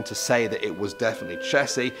go on to say that it was definitely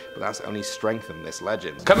Chessie, but that's only strengthened this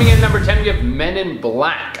legend. Coming in number 10, we have Men in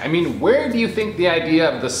Black. Black. I mean, where do you think the idea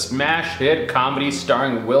of the smash hit comedy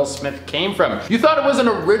starring Will Smith came from? You thought it was an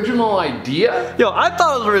original idea? Yo, I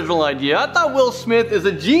thought it was an original idea. I thought Will Smith is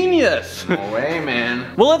a genius. No way,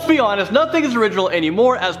 man. Well, let's be honest, nothing is original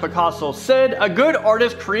anymore. As Picasso said, a good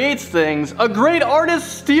artist creates things, a great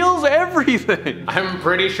artist steals everything. I'm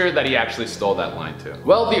pretty sure that he actually stole that line too.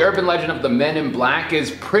 Well, the urban legend of the Men in Black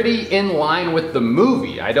is pretty in line with the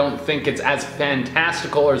movie. I don't think it's as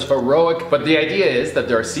fantastical or as heroic, but the idea is that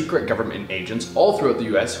there are secret government agents all throughout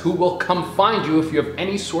the US who will come find you if you have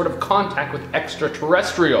any sort of contact with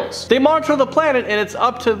extraterrestrials. They monitor the planet and it's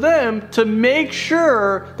up to them to make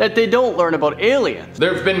sure that they don't learn about aliens.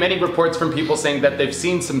 There have been many reports from people saying that they've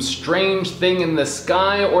seen some strange thing in the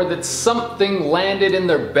sky or that something landed in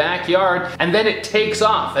their backyard and then it takes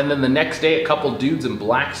off, and then the next day a couple dudes in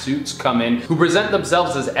black suits come in who present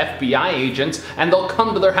themselves as FBI agents, and they'll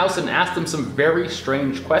come to their house and ask them some very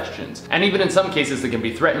strange questions. And even in some cases they can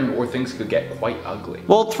be threatened or things could get quite ugly.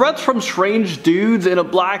 Well, threats from strange dudes in a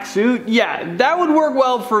black suit, yeah, that would work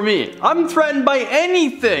well for me. I'm threatened by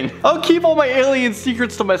anything. I'll keep all my alien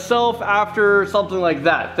secrets to myself after something like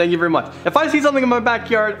that. Thank you very much. If I see something in my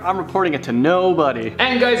backyard, I'm reporting it to nobody.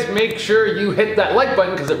 And guys, make sure you hit that like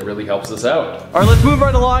button because it really helps us out. Alright, let's move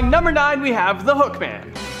right along. Number 9, we have the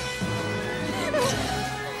Hookman.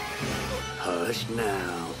 Hush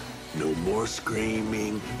now. No more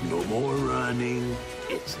screaming, no more running.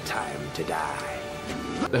 It's time to die.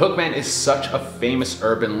 The Hookman is such a famous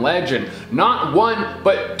urban legend. Not one,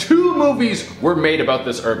 but 2 movies were made about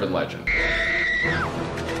this urban legend.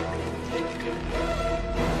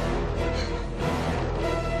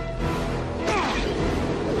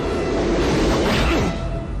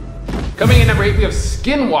 Coming in number 8, we have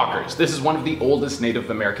skinwalkers. This is one of the oldest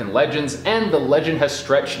Native American legends, and the legend has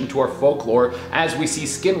stretched into our folklore as we see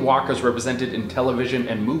skinwalkers represented in television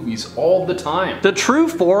and movies all the time. The true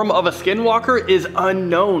form of a skinwalker is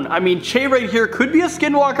unknown. I mean, Che right here could be a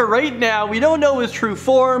skinwalker right now. We don't know his true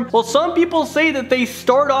form. Well, some people say that they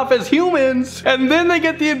start off as humans, and then they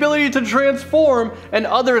get the ability to transform, and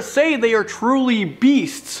others say they are truly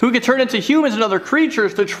beasts who can turn into humans and other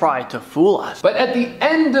creatures to try to fool us. But at the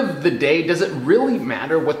end of the day, does it really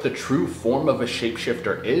matter what the true form of a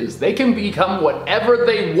shapeshifter is? They can become whatever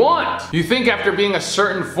they want. You think after being a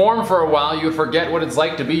certain form for a while, you forget what it's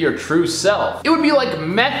like to be your true self. It would be like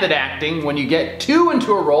method acting when you get too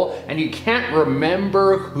into a role and you can't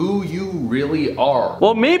remember who you really are.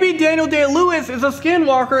 Well, maybe Daniel Day-Lewis is a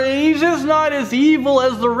skinwalker and he's just not as evil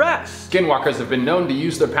as the rest. Skinwalkers have been known to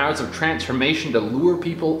use their powers of transformation to lure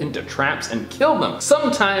people into traps and kill them.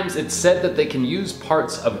 Sometimes it's said that they can use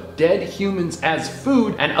parts of dead humans as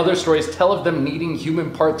food, and other stories tell of them needing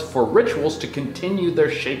human parts for rituals to continue their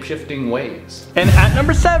shape-shifting ways. And at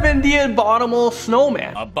number 7, the abominable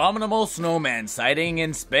snowman. Abominable snowman sighting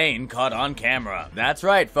in Spain caught on camera. That's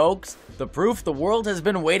right, folks. The proof the world has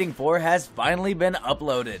been waiting for has finally been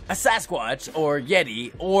uploaded. A Sasquatch, or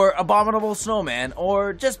Yeti, or abominable snowman,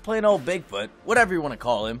 or just plain old Bigfoot, whatever you want to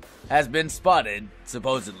call him, has been spotted,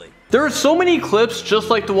 supposedly. There are so many clips just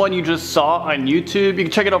like the one you just saw on YouTube. You can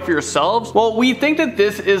check it out for yourselves. Well, we think that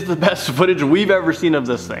this is the best footage we've ever seen of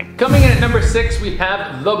this thing. Coming in at number 6, we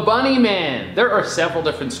have the Bunny Man. There are several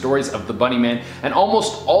different stories of the Bunny Man, and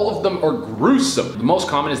almost all of them are gruesome. The most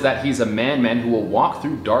common is that he's a man who will walk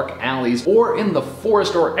through dark alleys or in the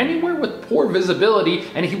forest or anywhere with poor visibility,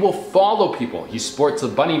 and he will follow people. He sports a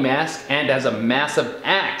bunny mask and has a massive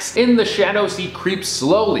axe. In the shadows, he creeps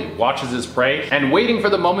slowly, watches his prey, and waiting for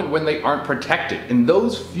the moment when they aren't protected. In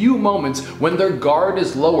those few moments when their guard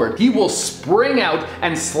is lowered, he will spring out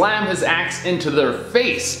and slam his axe into their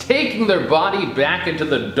face, taking their body back into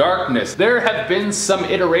the darkness. There have been some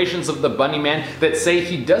iterations of the Bunny Man that say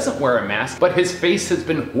he doesn't wear a mask, but his face has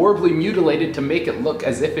been horribly mutilated to make it look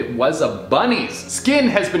as if it was a bunny's. Skin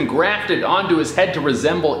has been grafted onto his head to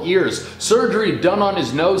resemble ears, surgery done on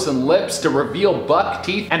his nose and lips to reveal buck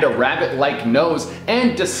teeth and a rabbit-like nose,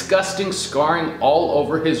 and disgusting scarring all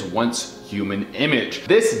over his once human image.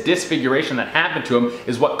 This disfiguration that happened to him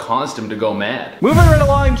is what caused him to go mad. Moving right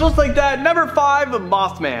along, just like that, number 5,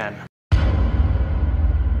 Mothman.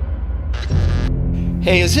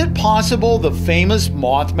 Hey, is it possible the famous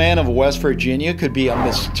Mothman of West Virginia could be a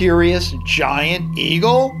mysterious giant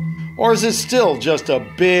eagle? Or is it still just a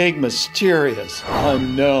big, mysterious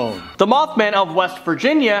unknown? The Mothman of West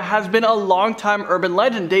Virginia has been a long-time urban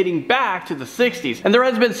legend dating back to the 60s, and there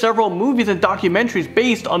has been several movies and documentaries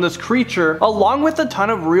based on this creature, along with a ton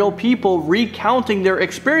of real people recounting their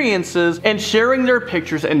experiences and sharing their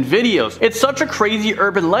pictures and videos. It's such a crazy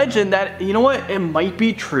urban legend that, you know what, it might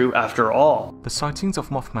be true after all. The sightings of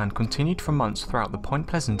Mothman continued for months throughout the Point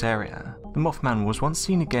Pleasant area. The Mothman was once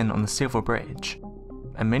seen again on the Silver Bridge,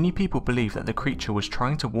 and many people believe that the creature was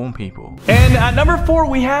trying to warn people. And at number 4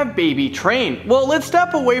 we have Baby Train. Well, let's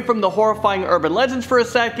step away from the horrifying urban legends for a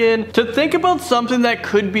second to think about something that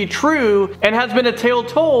could be true and has been a tale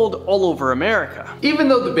told all over America. Even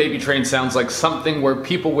though the baby train sounds like something where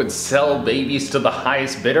people would sell babies to the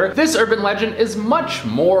highest bidder, this urban legend is much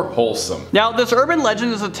more wholesome. Now, this urban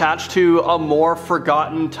legend is attached to a more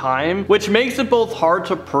forgotten time, which makes it both hard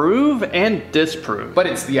to prove and disprove. But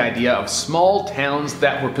it's the idea of small towns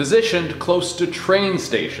that were positioned close to train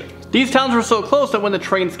stations. These towns were so close that when the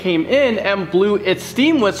trains came in and blew its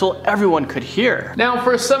steam whistle, everyone could hear. Now,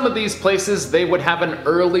 for some of these places, they would have an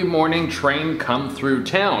early morning train come through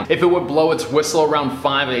town. If it would blow its whistle around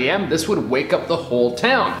 5 a.m., this would wake up the whole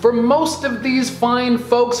town. For most of these fine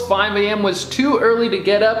folks, 5 a.m. was too early to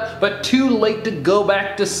get up, but too late to go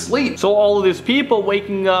back to sleep. So all of these people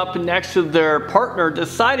waking up next to their partner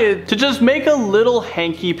decided to just make a little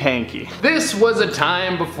hanky-panky. This was a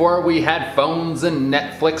time before we had phones and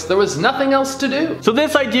Netflix. There was nothing else to do. So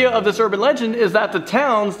this idea of this urban legend is that the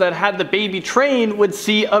towns that had the baby train would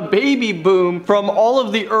see a baby boom from all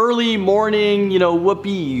of the early morning,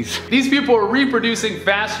 whoopies. These people are reproducing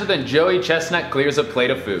faster than Joey Chestnut clears a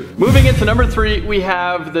plate of food. Moving into number 3, we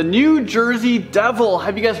have the New Jersey Devil.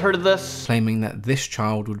 Have you guys heard of this? Claiming that this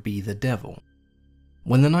child would be the devil.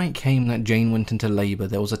 When the night came that Jane went into labour,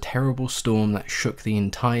 there was a terrible storm that shook the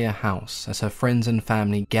entire house as her friends and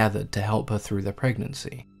family gathered to help her through the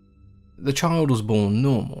pregnancy. The child was born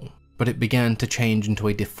normal, but it began to change into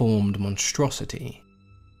a deformed monstrosity.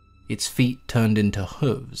 Its feet turned into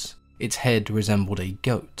hooves, its head resembled a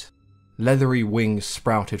goat. Leathery wings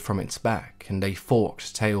sprouted from its back, and a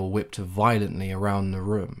forked tail whipped violently around the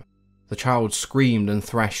room. The child screamed and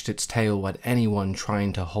thrashed its tail at anyone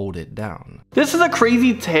trying to hold it down. This is a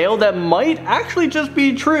crazy tale that might actually just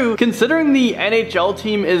be true, considering the NHL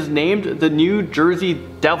team is named the New Jersey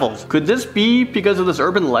Devils. Could this be because of this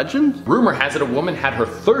urban legend? Rumor has it a woman had her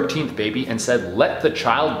 13th baby and said, "Let the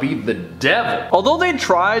child be the devil." Although they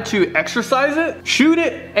tried to exorcise it, shoot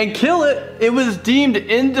it, and kill it, it was deemed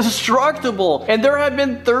indestructible. And there have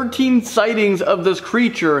been 13 sightings of this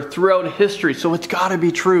creature throughout history, so it's gotta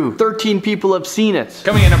be true. 13 people have seen it.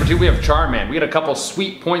 Coming in number 2, we have Charman. We get a couple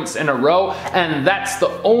sweet points in a row, and that's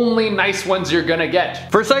the only nice ones you're gonna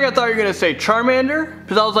get. For a second I thought you were gonna say Charmander,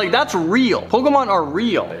 because I was like, that's real. Pokemon are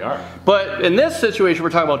real. They are. But in this situation, we're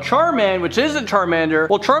talking about Charman, which isn't Charmander.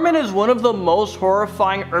 Well, Charman is one of the most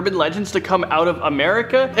horrifying urban legends to come out of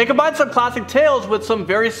America. It combines some classic tales with some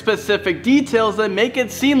very specific details that make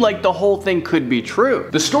it seem like the whole thing could be true.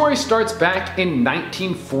 The story starts back in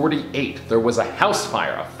 1948. There was a house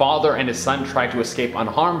fire. A father and his son tried to escape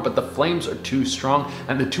unharmed, but the flames are too strong,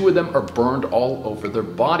 and the two of them are burned all over their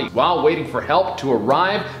body. While waiting for help to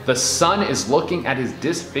arrive, the son is looking at his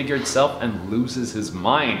disfigured self and loses his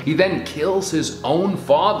mind. He then kills his own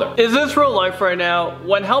father. Is this real life right now?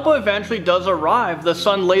 When help eventually does arrive, the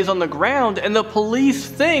son lays on the ground and the police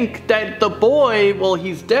think that the boy, well,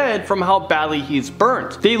 he's dead from how badly he's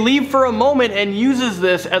burnt. They leave for a moment and uses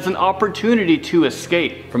this as an opportunity to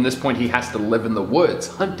escape. From this point, he has to live in the woods,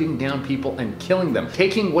 hunting down people and killing them,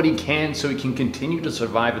 taking what he can so he can continue to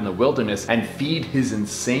survive in the wilderness and feed his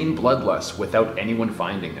insane bloodlust without anyone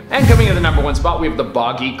finding him. And coming in the number 1 spot, we have the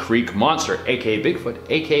Boggy Creek Monster, aka Bigfoot,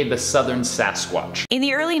 aka the Southern Sasquatch. In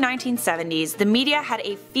the early 1970s, the media had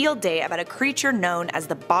a field day about a creature known as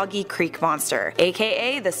the Boggy Creek Monster,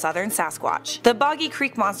 aka the Southern Sasquatch. The Boggy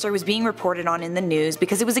Creek Monster was being reported on in the news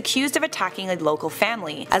because it was accused of attacking a local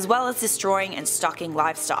family, as well as destroying and stalking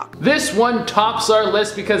livestock. This one tops our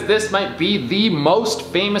list because this might be the most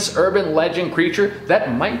famous urban legend creature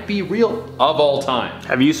that might be real of all time.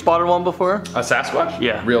 Have you spotted one before? A Sasquatch?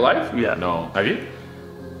 Yeah. Real life? Yeah. No. Have you?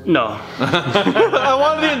 No. I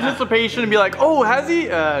wanted the anticipation to be like, oh, has he?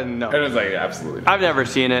 No. It was like, absolutely. I've never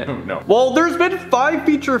seen it. No. Well, there's been 5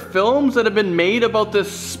 feature films that have been made about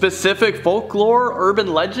this specific folklore,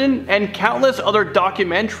 urban legend, and countless other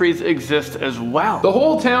documentaries exist as well. The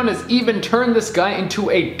whole town has even turned this guy into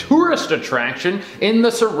a tourist attraction in the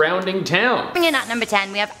surrounding town. Coming in at number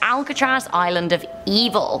 10, we have Alcatraz Island of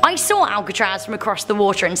Evil. I saw Alcatraz from across the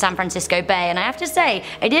water in San Francisco Bay, and I have to say,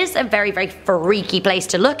 it is a very, very freaky place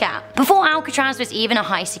to look. look at. Before Alcatraz was even a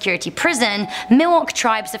high security prison, Miwok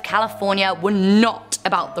tribes of California were not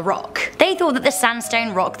about the rock. They thought that the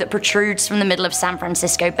sandstone rock that protrudes from the middle of San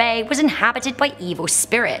Francisco Bay was inhabited by evil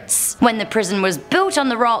spirits. When the prison was built on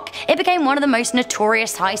the rock, it became one of the most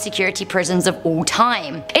notorious high security prisons of all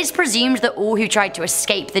time. It's presumed that all who tried to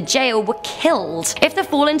escape the jail were killed. If the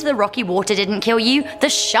fall into the rocky water didn't kill you, the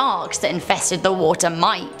sharks that infested the water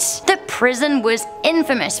might. The prison was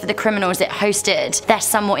infamous for the criminals it hosted, their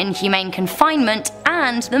somewhat inhumane confinement,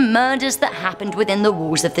 and the murders that happened within the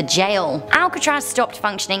walls of the jail. Alcatraz stopped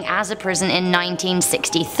functioning as a prison in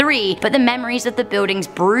 1963, but the memories of the building's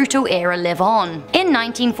brutal era live on. In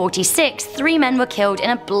 1946, 3 men were killed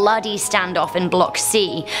in a bloody standoff in Block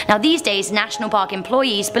C. Now these days, National Park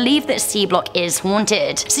employees believe that C Block is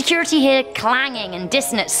haunted. Security hear clanging and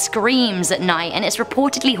dissonant screams at night, and it's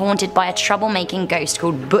reportedly haunted by a troublemaking ghost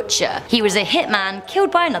called Butcher. He was a hitman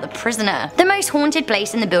killed by another prisoner. The most haunted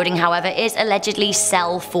place in the building, however, is allegedly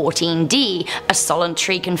Cell 14D, a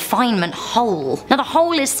solitary confinement hole. Now the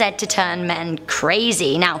hole is said to turn men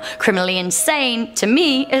crazy. Now, criminally insane, to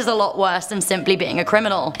me, is a lot worse than simply being a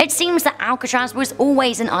criminal. It seems that Alcatraz was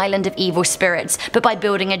always an island of evil spirits, but by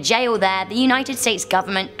building a jail there, the United States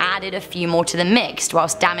government added a few more to the mix,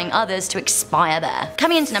 whilst damning others to expire there.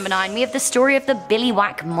 Coming into number 9, we have the story of the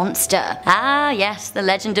Billywhack Monster. Ah yes, the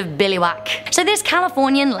legend of Billywhack. So this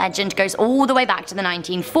Californian legend goes all the way back to the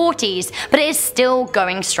 1940s, but it is still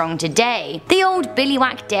going strong today. The old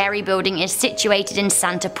Billywhack Dairy building is situated in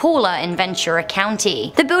Santa Paula in Ventura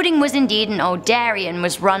County. The building was indeed an old dairy and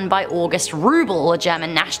was run by August Rubel, a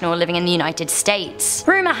German national living in the United States.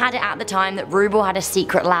 Rumour had it at the time that Rubel had a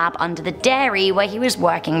secret lab under the dairy where he was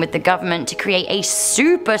working with the government to create a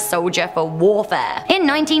super soldier for warfare. In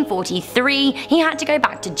 1943, he had to go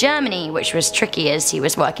back to Germany, which was tricky as he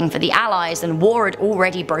was working for the Allies and war had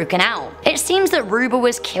already broken out. It seems that Rubel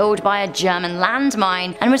was killed by a German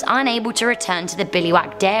landmine and was unable to return to the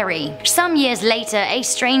Billywhack Dairy. Some years later, a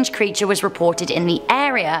strange creature was reported in the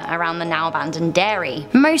area around the now abandoned dairy.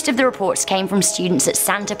 Most of the reports came from students at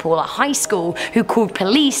Santa Paula High School who called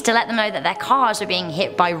police to let them know that their cars were being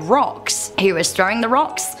hit by rocks. Who was throwing the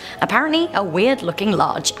rocks? Apparently a weird looking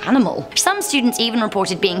large animal. Some students even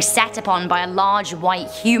reported being set upon by a large white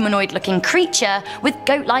humanoid looking creature with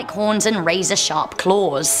goat-like horns and razor-sharp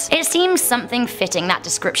claws. It seems something fitting that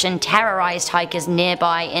description terrorized hikers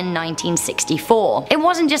nearby in 1964. It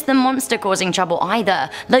wasn't just the monster causing trouble either.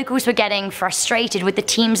 Locals were getting frustrated with the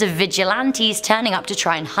teams of vigilantes turning up to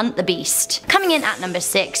try and hunt the beast. Coming in at number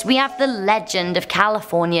 6, we have the legend of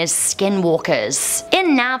California's skinwalkers.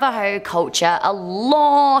 In Navajo culture, a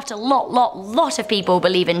lot of people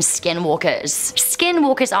believe in skinwalkers.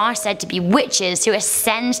 Skinwalkers are said to be witches who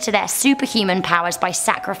ascend to their superhuman powers by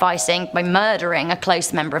murdering a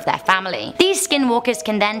close member of their family. These skinwalkers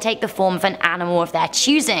can then take the form of an animal of their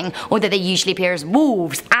choosing, although they usually appear as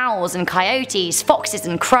wolves, owls and coyotes, foxes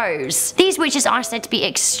and crows. These witches are said to be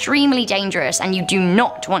extremely dangerous, and you do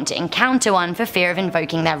not want to encounter one for fear of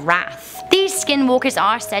invoking their wrath. These skinwalkers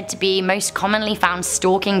are said to be most commonly found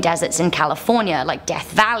stalking deserts in California, like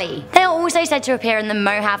Death Valley. They are also said to appear in the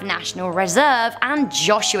Mojave National Reserve and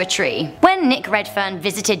Joshua Tree. When Nick Redfern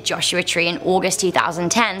visited Joshua Tree in August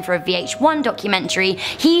 2010 for a VH1 documentary,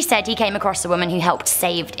 he said he came across a woman who helped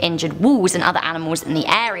save injured wolves and other animals in the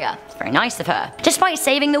area. It's very nice of her. Despite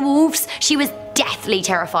saving the wolves, she was deathly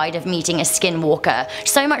terrified of meeting a skinwalker,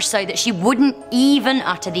 so much so that she wouldn't even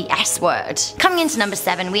utter the S word. Coming into number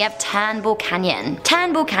 7, we have Turnbull Canyon.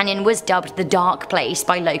 Turnbull Canyon was dubbed the Dark Place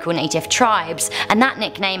by local native tribes, and that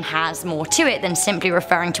nickname has more to it than simply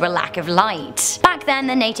referring to a lack of light. Back then,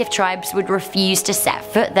 the native tribes would refuse to set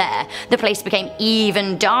foot there. The place became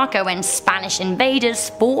even darker when Spanish invaders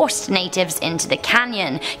forced natives into the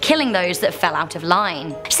canyon, killing those that fell out of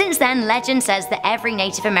line. Since then, legend says that every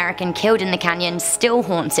Native American killed in the canyon still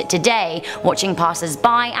haunts it today, watching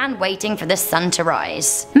passers-by and waiting for the sun to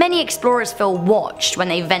rise. Many explorers feel watched when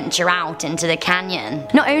they venture out into the canyon.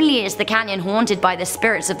 Not only is the canyon haunted by the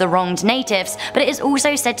spirits of the wronged natives, but it is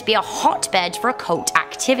also said to be a hotbed for occult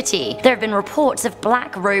activity. There have been reports of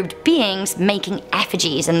black-robed beings making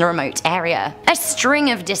effigies in the remote area. A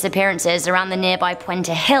string of disappearances around the nearby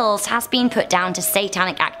Puente Hills has been put down to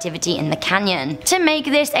satanic activity in the canyon. To make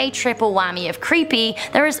this a triple whammy of creepy,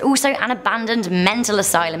 there is also an abandoned mental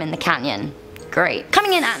asylum in the canyon. Great.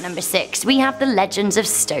 Coming in at number 6, we have the legends of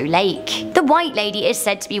Stowe Lake. The White Lady is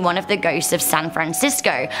said to be one of the ghosts of San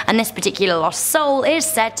Francisco, and this particular lost soul is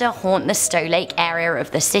said to haunt the Stowe Lake area of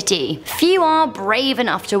the city. Few are brave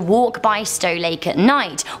enough to walk by Stowe Lake at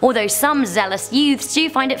night, although some zealous youths do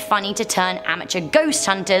find it funny to turn amateur ghost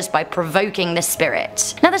hunters by provoking the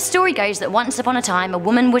spirit. Now the story goes that once upon a time a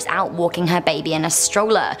woman was out walking her baby in a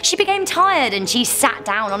stroller. She became tired and she sat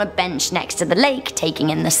down on a bench next to the lake,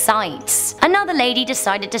 taking in the sights. Another lady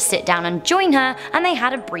decided to sit down and join her, and they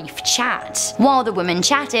had a brief chat. While the women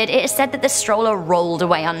chatted, it is said that the stroller rolled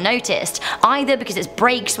away unnoticed, either because its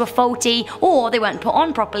brakes were faulty, or they weren't put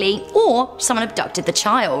on properly, or someone abducted the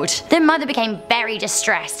child. The mother became very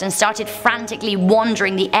distressed and started frantically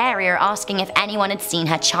wandering the area asking if anyone had seen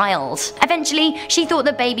her child. Eventually, she thought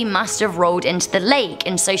the baby must have rolled into the lake,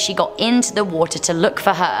 and so she got into the water to look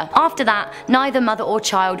for her. After that, neither mother or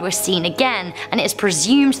child were seen again, and it is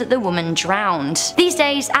presumed that the woman drowned. These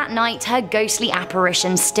days, at night, her ghostly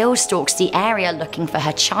apparition still stalks the area looking for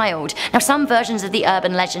her child. Now some versions of the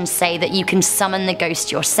urban legend say that you can summon the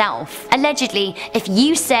ghost yourself. Allegedly, if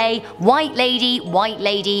you say, white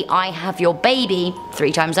lady, I have your baby,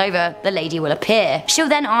 3 times over, the lady will appear. She'll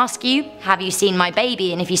then ask you, have you seen my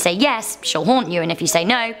baby? And if you say yes, she'll haunt you, and if you say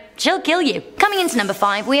no, she'll kill you. Coming into number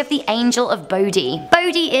 5, we have the Angel of Bodie.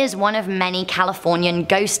 Bodie is one of many Californian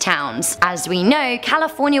ghost towns. As we know,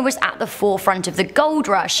 California was at the forefront of the gold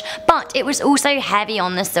rush, but it was also heavy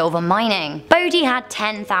on the silver mining. Bodie had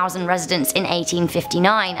 10,000 residents in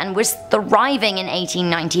 1859 and was thriving in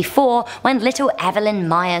 1894 when little Evelyn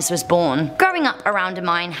Myers was born. Growing up around a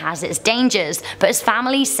mine has its dangers, but as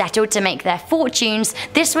families settled to make their fortunes,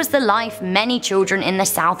 this was the life many children in the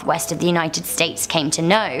southwest of the United States came to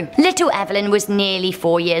know. Little Evelyn was nearly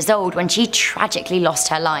 4 years old when she tragically lost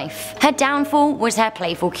her life. Her downfall was her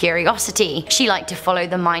playful curiosity. She liked to follow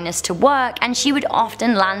the miners to work, and she would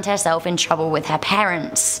often land herself in trouble with her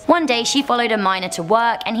parents. One day she followed a miner to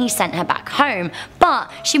work and he sent her back home, but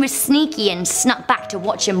she was sneaky and snuck back to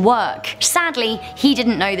watch him work. Sadly, he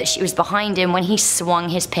didn't know that she was behind him when he swung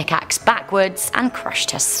his pickaxe backwards and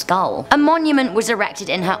crushed her skull. A monument was erected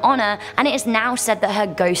in her honor, and it is now said that her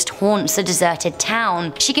ghost haunts a deserted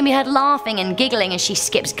town. She can be heard laughing and giggling as she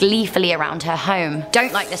skips gleefully around her home.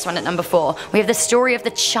 Don't like this one at number 4. We have the story of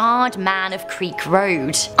the charred man of Creek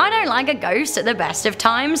Road. I don't like a ghost at the best of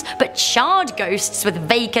times, but charred ghosts with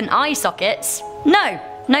vacant eye sockets?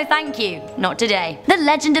 No thank you, not today. The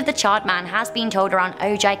legend of the Charred Man has been told around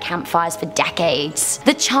Ojai campfires for decades.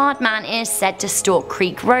 The Charred Man is said to stalk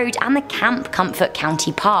Creek Road and the Camp Comfort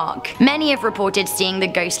County Park. Many have reported seeing the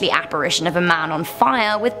ghostly apparition of a man on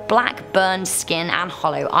fire with black burned skin and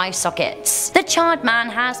hollow eye sockets. The Charred Man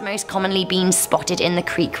has most commonly been spotted in the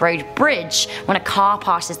Creek Road Bridge. When a car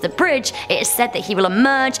passes the bridge, it is said that he will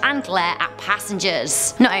emerge and glare at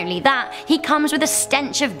passengers. Not only that, he comes with a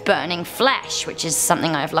stench of burning flesh, which is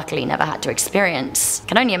something I've luckily never had to experience.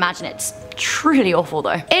 Can only imagine it's truly awful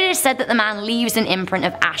though. It is said that the man leaves an imprint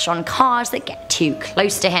of ash on cars that get too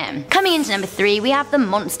close to him. Coming into number 3, we have the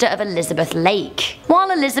monster of Elizabeth Lake.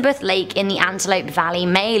 While Elizabeth Lake in the Antelope Valley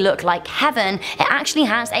may look like heaven, it actually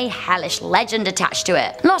has a hellish legend attached to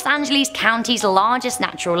it. Los Angeles County's largest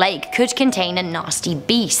natural lake could contain a nasty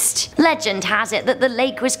beast. Legend has it that the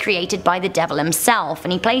lake was created by the devil himself,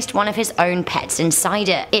 and he placed one of his own pets inside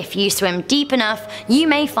it. If you swim deep enough, you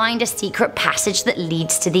may find a secret passage that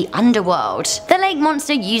leads to the underworld. The lake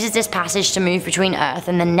monster uses this passage to move between Earth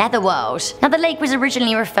and the netherworld. Now the lake was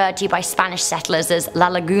originally referred to by Spanish settlers as La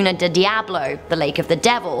Laguna de Diablo, the lake of the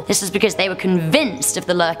devil. This was because they were convinced of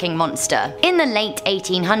the lurking monster. In the late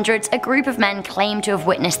 1800s, a group of men claimed to have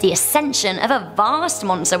witnessed the ascension of a vast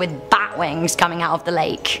monster with bat wings coming out of the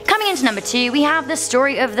lake. Coming into number 2, we have the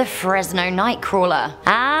story of the Fresno Nightcrawler.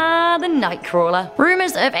 The Nightcrawler.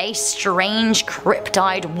 Rumors of a strange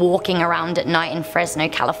cryptid walking around at night in Fresno,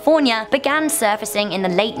 California began surfacing in the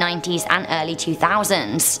late 90s and early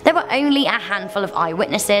 2000s. There were only a handful of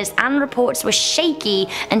eyewitnesses, and reports were shaky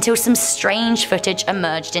until some strange footage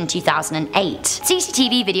emerged in 2008.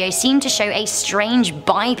 CCTV videos seemed to show a strange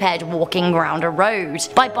biped walking around a road.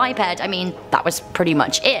 By biped, I mean that was pretty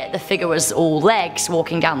much it. The figure was all legs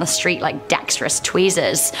walking down the street like dexterous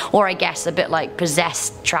tweezers, or I guess a bit like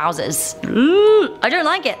possessed trousers. I don't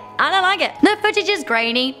like it. I don't like it. The footage is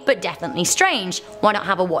grainy, but definitely strange. Why not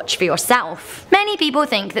have a watch for yourself? Many people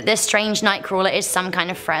think that this strange Nightcrawler is some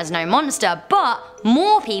kind of Fresno monster, but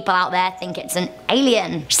more people out there think it's an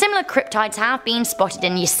alien. Similar cryptids have been spotted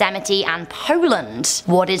in Yosemite and Poland.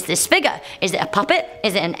 What is this figure? Is it a puppet?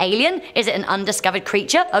 Is it an alien? Is it an undiscovered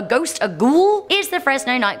creature? A ghost? A ghoul? Is the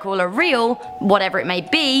Fresno Nightcrawler real, whatever it may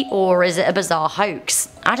be, or is it a bizarre hoax?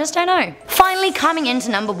 I just don't know. Finally, Finally coming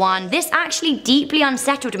into number 1, this actually deeply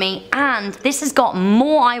unsettled me, and this has got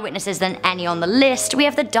more eyewitnesses than any on the list. We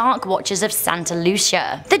have the Dark Watchers of Santa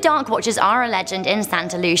Lucia. The Dark Watchers are a legend in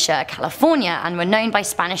Santa Lucia, California, and were known by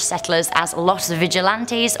Spanish settlers as Los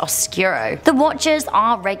Vigilantes Oscuro. The Watchers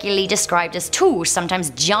are regularly described as tall,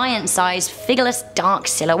 sometimes giant-sized, figureless dark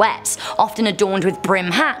silhouettes, often adorned with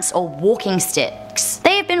brim hats or walking sticks.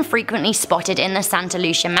 They have been frequently spotted in the Santa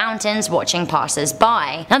Lucia Mountains watching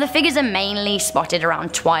passers-by. Now the figures are mainly spotted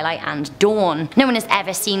around twilight and dawn. No one has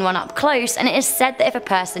ever seen one up close, and it is said that if a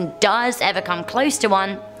person does ever come close to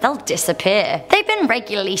one, they'll disappear. They've been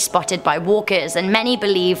regularly spotted by walkers, and many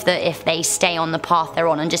believe that if they stay on the path they're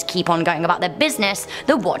on and just keep on going about their business,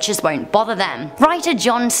 the Watchers won't bother them. Writer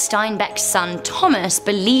John Steinbeck's son Thomas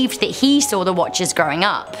believed that he saw the Watchers growing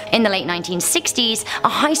up. In the late 1960s, a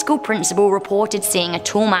high school principal reported seeing a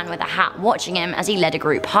tall man with a hat watching him as he led a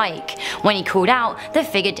group hike. When he called out, the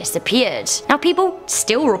figure disappeared. Now people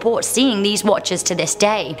still report seeing these Watchers to this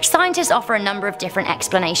day. Scientists offer a number of different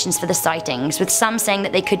explanations for the sightings, with some saying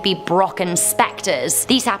that they could be Brocken specters.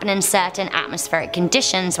 These happen in certain atmospheric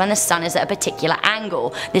conditions when the sun is at a particular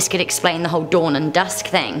angle. This could explain the whole dawn and dusk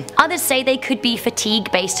thing. Others say they could be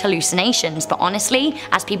fatigue-based hallucinations, but honestly,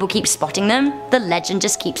 as people keep spotting them, the legend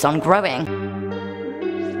just keeps on growing.